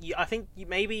I think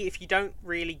maybe if you don't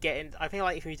really get in, I think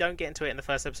like if you don't get into it in the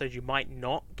first episode, you might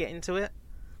not get into it.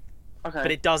 Okay.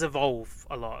 But it does evolve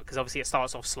a lot because obviously it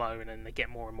starts off slow and then they get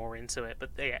more and more into it.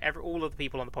 But yeah, all of the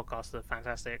people on the podcast are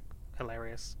fantastic,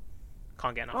 hilarious.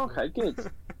 Can't get enough. Okay, good.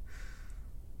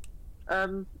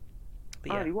 But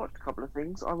yeah. I only watched a couple of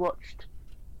things. I watched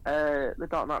The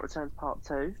Dark Knight Returns Part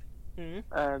 2,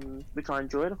 which I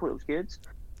enjoyed. I thought it was good.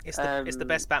 It's the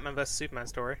best Batman vs Superman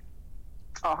story.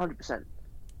 100%.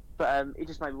 But it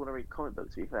just made me want to read comic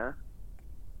books, to be fair.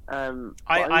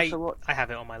 I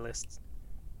have it on my list.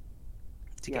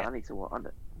 I need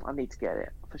to get it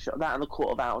for sure. That and The Court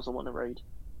of Owls I want to read.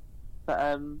 But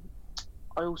I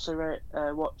also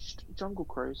watched Jungle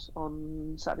Cruise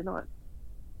on Saturday night,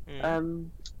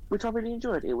 which I really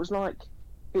enjoyed. It was like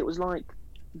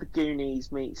The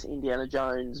Goonies meets Indiana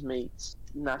Jones meets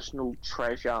National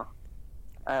Treasure.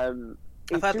 It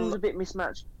feels a bit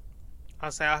mismatched.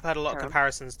 I'll say I've had a lot of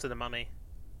comparisons to The Mummy.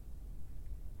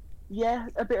 Yeah,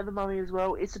 a bit of The Mummy as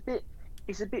well. It's a bit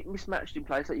mismatched in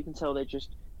place. Like you can tell that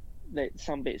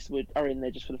some bits are in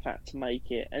there just for the fact to make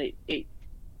it, and it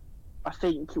I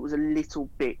think it was a little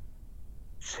bit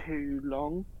too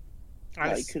long.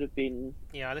 It could have been.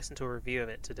 Yeah, I listened to a review of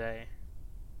it today.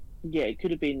 Yeah, it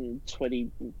could have been 20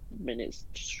 minutes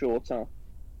shorter,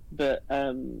 but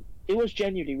it was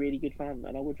genuinely really good fun,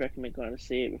 and I would recommend going to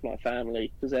see it with my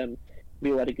family because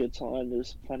we all had a good time. There was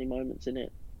some funny moments in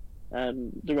it.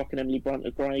 The Rock and Emily Blunt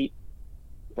are great.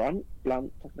 Blunt,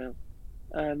 fuck now.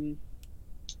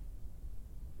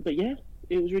 But yeah,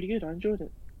 it was really good. I enjoyed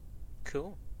it.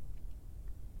 Cool.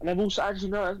 And I've also I've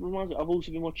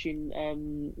also been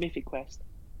watching Mythic Quest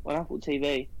on Apple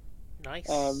TV.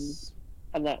 Nice.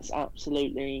 And that's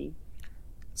absolutely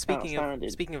outstanding.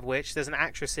 Speaking of which, there's an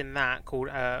actress in that called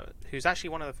who's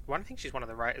actually I think she's one of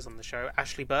the writers on the show,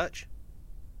 Ashley Birch.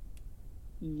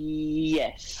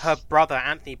 Yes. Her brother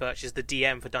Anthony Birch is the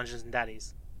DM for Dungeons and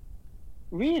Daddies.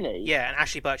 Really? Yeah, and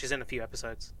Ashley Birch is in a few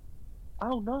episodes.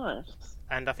 Oh, nice.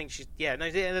 And I think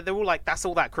they're all like, that's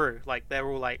all that crew. Like, they're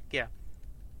all like, yeah.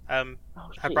 Her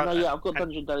brother. No, yeah, I've got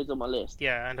Dungeons and Daddies on my list.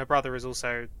 Yeah, and her brother is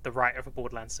also the writer for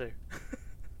Borderlands 2.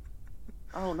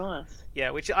 Oh, nice. Yeah,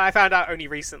 which I found out only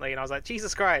recently, and I was like,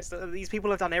 Jesus Christ, these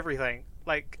people have done everything.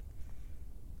 Like,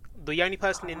 the only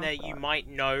person in there you might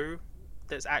know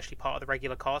that's actually part of the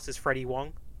regular cast is Freddie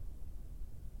Wong.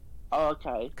 Oh,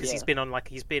 okay. Because he's been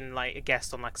a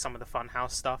guest on like some of the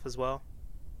Funhouse stuff as well.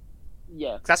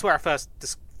 Yeah. That's where I first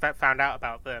found out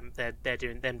about them. They're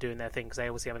doing their thing because they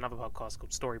obviously have another podcast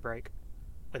called Story Break,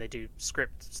 where they do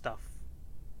script stuff.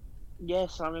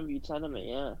 Yes, I remember you telling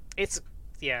me. Yeah. It's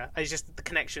it's just the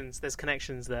connections. There's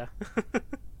connections there.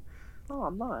 Oh,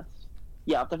 nice.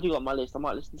 Yeah, I've definitely got on my list. I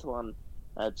might listen to one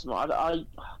tomorrow.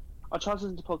 I try to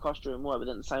listen to podcasts during work, but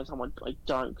then at the same time I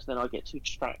don't, because then I get too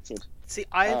distracted. See,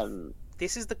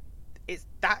 this is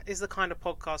that is the kind of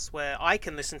podcast where I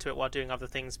can listen to it while doing other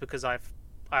things because when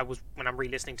I'm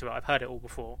re-listening to it, I've heard it all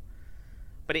before.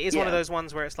 But it is one of those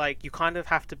ones where it's like you kind of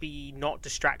have to be not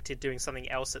distracted doing something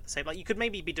else at the same. Like you could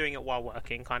maybe be doing it while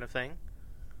working, kind of thing.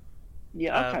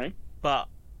 Yeah. Okay. But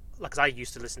like, 'cause I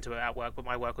used to listen to it at work, but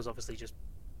my work was obviously just,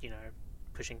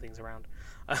 pushing things around.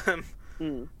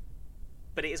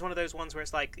 But it is one of those ones where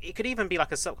it's like it could even be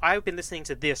like I've been listening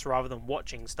to this rather than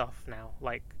watching stuff now,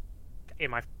 like in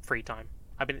my free time.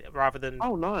 I've been rather than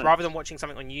watching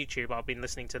something on YouTube, I've been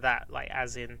listening to that, like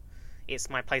as in it's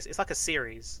my place. It's like a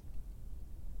series.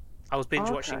 I was binge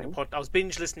watching I was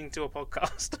binge listening to a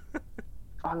podcast.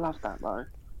 I love that though.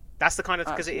 That's the kind of,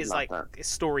 because it is like it's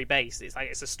story based. It's like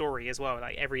it's a story as well.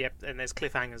 Like and there's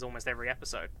cliffhangers almost every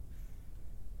episode.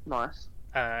 Nice.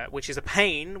 Which is a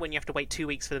pain when you have to wait 2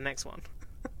 weeks for the next one.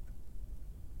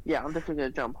 Yeah, I'm definitely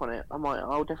going to jump on it.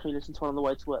 I'll definitely listen to one on the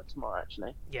way to work tomorrow.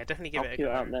 Actually. Yeah, definitely give it a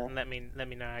go. And let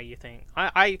me know how you think.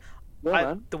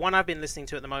 The one I've been listening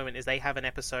to at the moment is they have an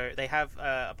episode. They have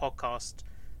a podcast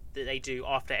that they do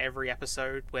after every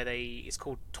episode where it's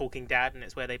called Talking Dad, and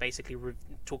it's where they basically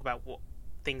talk about what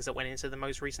things that went into the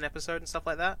most recent episode and stuff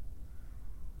like that.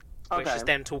 Okay. Which is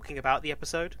them talking about the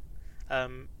episode.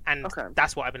 And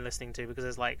that's what I've been listening to, because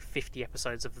there's like 50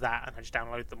 episodes of that, and I just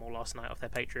downloaded them all last night off their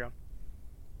Patreon.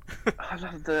 I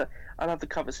love the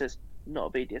cover says not a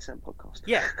BDSM podcast.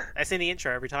 Yeah, it's in the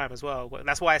intro every time as well.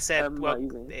 That's why I said,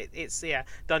 it's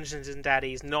Dungeons and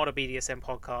Daddies, not a BDSM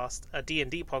podcast, a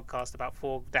D&D podcast about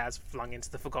 4 dads flung into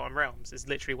the Forgotten Realms. Is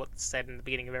literally what's said in the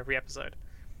beginning of every episode.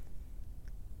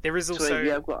 There is also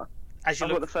I've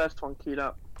got the first one queued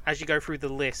up. As you go through the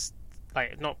list,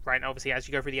 like not right now, obviously, as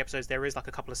you go through the episodes, there is like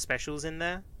a couple of specials in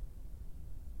there.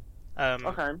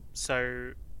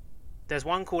 So there's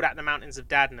one called At the Mountains of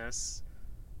Dadness,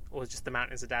 or just the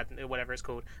Mountains of Dad, whatever it's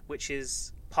called, which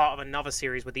is part of another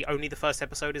series where only the first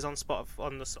episode is on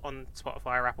Spotify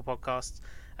or Apple Podcasts.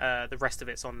 The rest of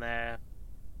it's on their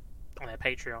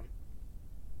Patreon.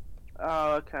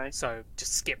 Oh, okay. So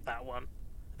just skip that one.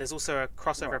 There's also a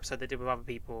crossover episode they did with other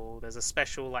people. There's a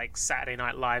special like Saturday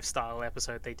Night Live style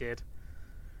episode they did.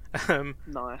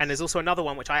 Nice. And there's also another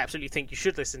one which I absolutely think you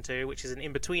should listen to, which is an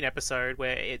in-between episode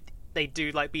where they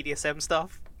do like BDSM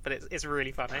stuff, but it's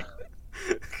really funny.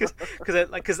 Because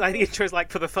the intro is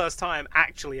like, for the first time,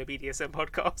 actually a BDSM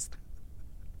podcast.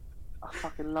 I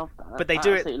fucking love that. But they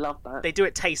do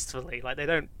it tastefully. Like, they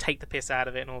don't take the piss out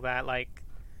of it and all that. Like,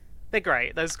 they're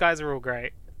great. Those guys are all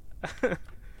great.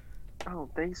 Oh,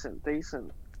 decent.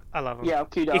 I love them. Yeah, I'll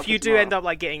queue that if you do end up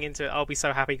like getting into it, I'll be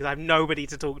so happy because I have nobody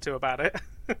to talk to about it.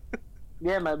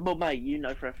 Yeah, man. Well, mate, you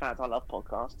know for a fact I love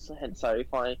podcasts, and so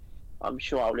I'm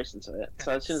sure I'll listen to it.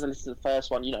 So as soon as I listen to the first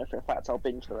one, you know for a fact I'll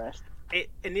binge the rest.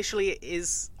 Initially, it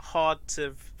is hard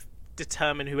to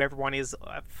determine who everyone is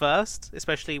at first,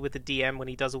 especially with the DM when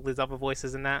he does all his other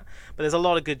voices and that. But there's a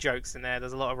lot of good jokes in there.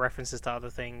 There's a lot of references to other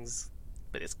things.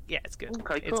 But it's good.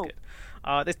 Okay, cool.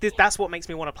 It's good. That's what makes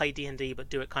me want to play D&D, but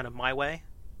do it kind of my way.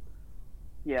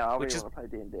 Yeah, I really want to play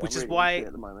D&D. Which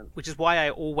is why I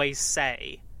always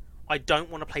say I don't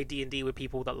want to play D&D with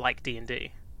people that like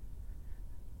D&D.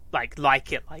 Like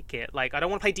it. Like, I don't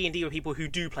want to play D&D with people who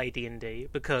do play D&D,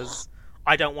 because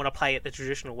I don't want to play it the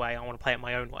traditional way. I want to play it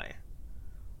my own way.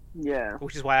 Yeah.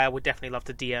 Which is why I would definitely love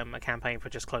to DM a campaign for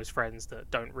just close friends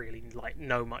that don't really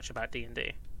know much about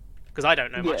D&D. Because I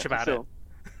don't know much about it.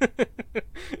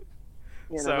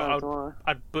 So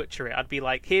I'd butcher it. I'd be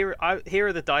like, here are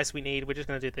the dice we need. We're just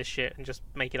going to do this shit and just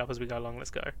make it up as we go along.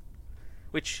 Let's go.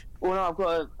 Well,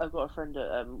 no, I've got a friend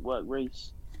at work,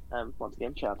 Reese. Once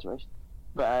again, shout out to Reese.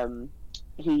 But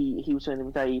he was saying the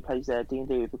other day he plays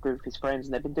D&D with a group of his friends,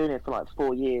 and they've been doing it for like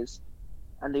 4 years.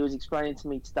 And he was explaining to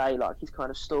me today like his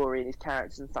kind of story and his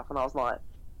characters and stuff, and I was like,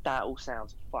 that all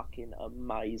sounds fucking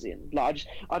amazing. Like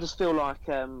I just feel like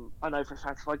I know for a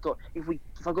fact if I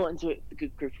got into it with a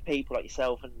good group of people like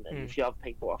yourself and a few other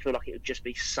people, I feel like it would just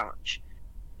be such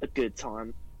a good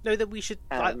time. No, that we should.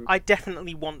 I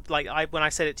definitely want. Like when I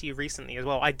said it to you recently as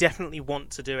well, I definitely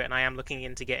want to do it, and I am looking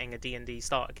into getting a D&D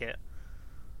starter kit.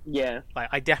 Yeah. Like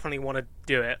I definitely want to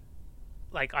do it.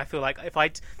 Like I feel like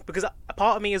because a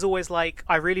part of me is always like,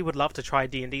 I really would love to try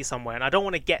D&D somewhere, and I don't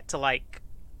want to get to like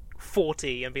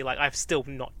 40 and be like, I've still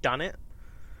not done it,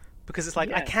 because it's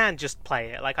like I can just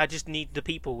play it. Like I just need the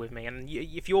people with me, and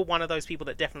if you're one of those people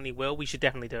that definitely will, we should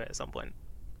definitely do it at some point.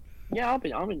 Yeah,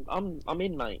 I'm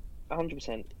in, mate.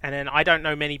 100%. And then I don't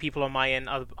know many people on my end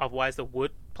otherwise that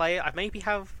would play it. I maybe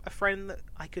have a friend that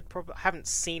I could probably... I haven't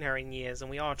seen her in years, and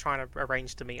we are trying to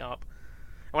arrange to meet up.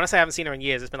 And when I say I haven't seen her in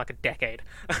years, it's been like a decade.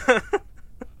 But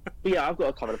yeah, I've got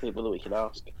a couple of people that we could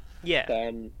ask. Yeah.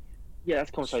 Yeah, that's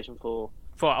a conversation for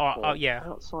yeah.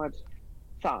 outside.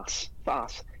 Fast.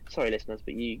 Sorry, listeners,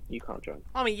 but you can't join.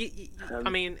 I mean, I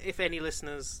mean, if any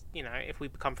listeners, if we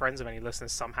become friends of any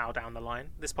listeners somehow down the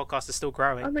line, this podcast is still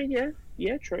growing. I mean,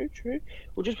 yeah, true.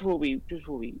 Well, just before we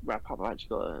wrap up, I actually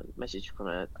got a message from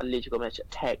a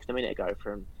text a minute ago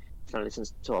from someone who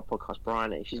listens to our podcast,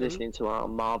 Bryony. She's listening to our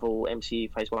Marvel MCU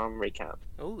Phase 1 recap.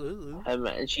 Ooh.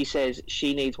 And she says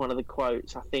she needs one of the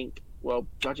quotes. I think, well,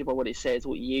 judging by what it says,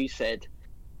 what you said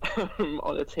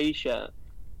on a T-shirt.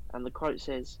 And the quote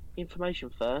says, "Information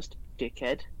first,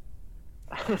 dickhead."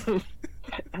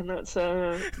 And that's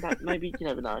that maybe, you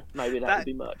never know. Maybe that will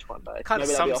be merch one day. Kind of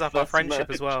sums up our friendship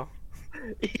as well.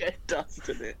 Yeah, it does,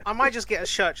 doesn't it? I might just get a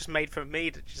shirt just made for me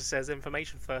that just says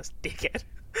 "Information first, dickhead."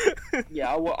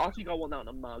 Yeah, I think I want that on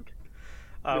a mug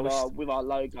with our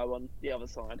logo on the other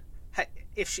side. Hey,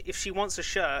 if she wants a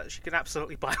shirt, she can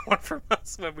absolutely buy one from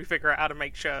us when we figure out how to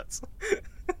make shirts.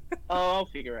 Oh, I'll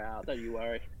figure it out. Don't you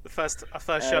worry. Our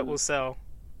first shirt will sell.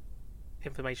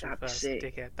 Information first,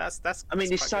 dickhead. That's. I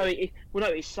mean, it's so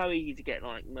easy to get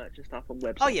like merch and stuff on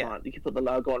websites. Oh yeah. Like, you can put the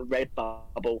logo on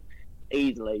Redbubble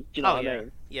easily. Do you know what I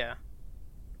mean? Yeah.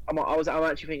 I'm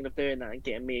actually thinking of doing that and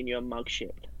getting me and you a mug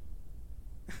shipped.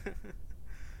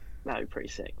 That'd be pretty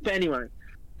sick. But anyway,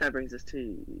 that brings us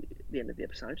to the end of the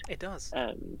episode. It does.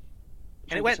 And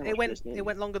it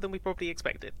went longer than we probably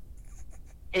expected.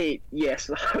 Yes,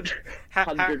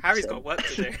 Harry's got work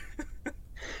to do.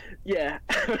 Yeah.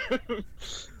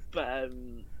 But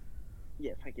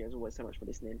yeah, thank you as always so much for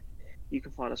listening. You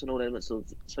can find us on all elements of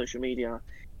social media.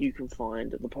 You can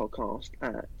find the podcast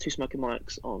at Two Smoking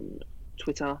Mics on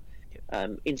Twitter.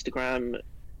 Instagram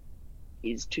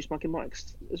is Two Smoking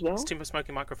Mics as well. It's Two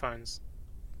Smoking Microphones.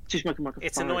 Two Smoking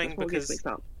Microphones. It's annoying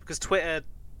because Twitter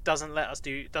doesn't let us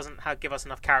give us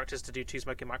enough characters to do Two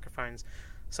Smoking Microphones.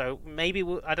 So maybe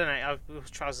I don't know. I was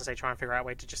trying to figure out a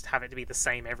way to just have it to be the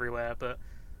same everywhere. But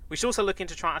we should also look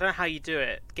into trying. I don't know how you do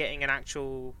it. Getting an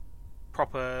actual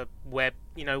proper web,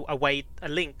 a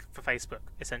link for Facebook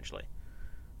essentially.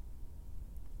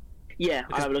 Yeah,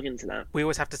 I'll have a look into that. We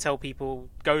always have to tell people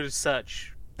go to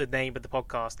search the name of the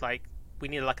podcast. Like we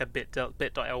need like a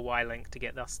bit.ly link to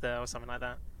get us there or something like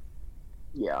that.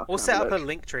 Yeah. Or set up a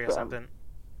link tree or something.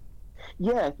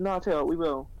 Yeah, no, I'll tell you what, we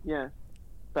will. Yeah.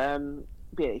 But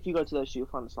yeah, if you go to those two, you'll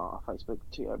find us on our Facebook,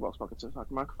 Rock Smoker, Two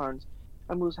Smoking Microphones,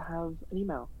 and we also have an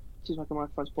email,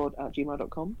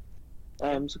 twosmokingmicrophones@gmail.com.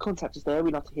 So contact us there.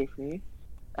 We'd love to hear from you.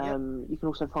 You can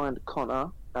also find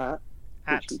Connor at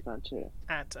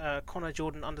Connor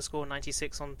Jordan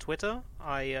 _96 on Twitter.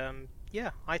 I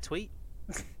tweet.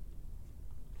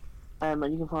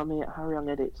 And you can find me at Harry Young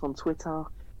Edits on Twitter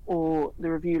or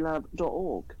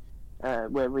thereviewlab.org,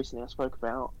 where recently I spoke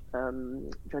about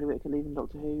Jodie Whittaker leaving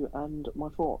Doctor Who and my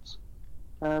thoughts.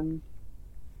 Thank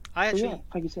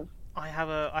you, sir. I have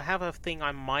a thing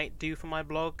I might do for my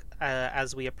blog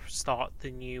as we start the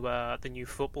new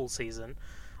football season.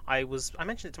 I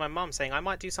mentioned it to my mum, saying I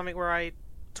might do something where I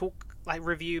talk, like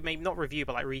review, maybe not review,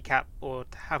 but like recap or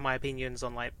have my opinions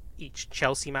on like each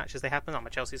Chelsea match as they happen. I'm a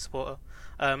Chelsea supporter.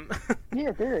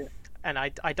 Yeah, do it. And I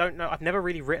don't know. I've never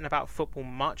really written about football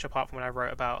much, apart from when I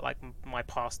wrote about like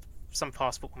some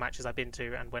past football matches I've been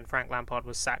to, and when Frank Lampard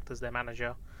was sacked as their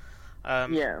manager.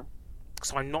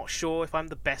 So I'm not sure if I'm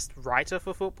the best writer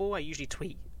for football. I usually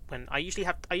tweet when I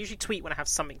have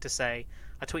something to say.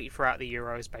 I tweet throughout the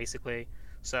Euros basically.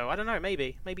 So I don't know.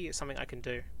 Maybe it's something I can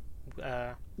do.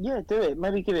 Yeah, do it.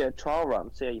 Maybe give it a trial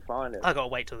run. See how you find it. I gotta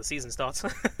wait till the season starts.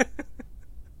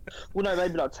 Well, no,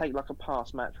 maybe like take like a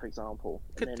past match, for example,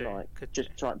 and then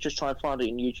just try and find it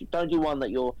on YouTube. Don't do one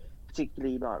that you're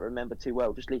particularly like remember too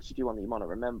well. Just literally do one that you might not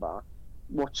remember.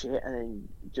 Watch it and then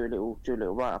do a little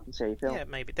write up and see how you feel. Yeah,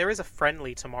 maybe there is a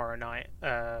friendly tomorrow night.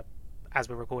 As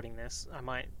we're recording this, I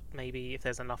might maybe if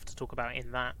there's enough to talk about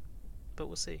in that, but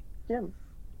we'll see. Yeah,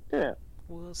 yeah,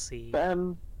 we'll see. But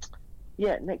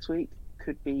yeah, next week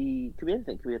could be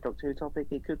anything. Could be a Doctor Who topic.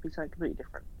 It could be something completely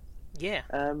different. Yeah.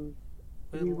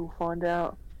 We will find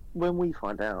out when we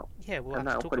find out. Yeah, we'll have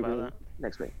to talk about that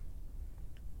next week.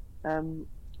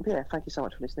 Yeah, thank you so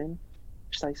much for listening.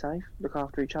 Stay safe. Look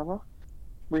after each other.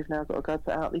 We've now got to go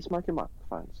put out these smoking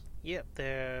microphones. Yep,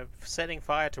 they're setting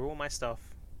fire to all my stuff.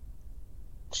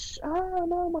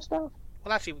 No, my stuff.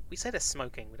 Well, actually, we say they're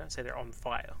smoking. We don't say they're on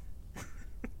fire.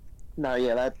 No,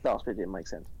 yeah, that last bit didn't make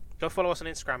sense. Go follow us on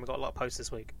Instagram. We've got a lot of posts this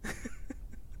week.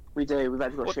 We do. We've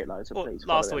actually got Or- shitloads, so or please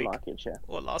last follow week. and like and share.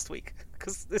 Or last week,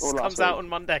 because this Or last comes out week. on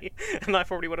Monday, and I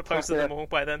probably would have posted Yeah. them all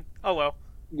by then. Oh well.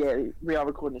 Yeah, we are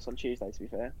recording this on Tuesday, to be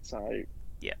fair. So,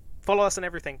 Follow us and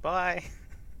everything. Bye.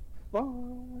 bye.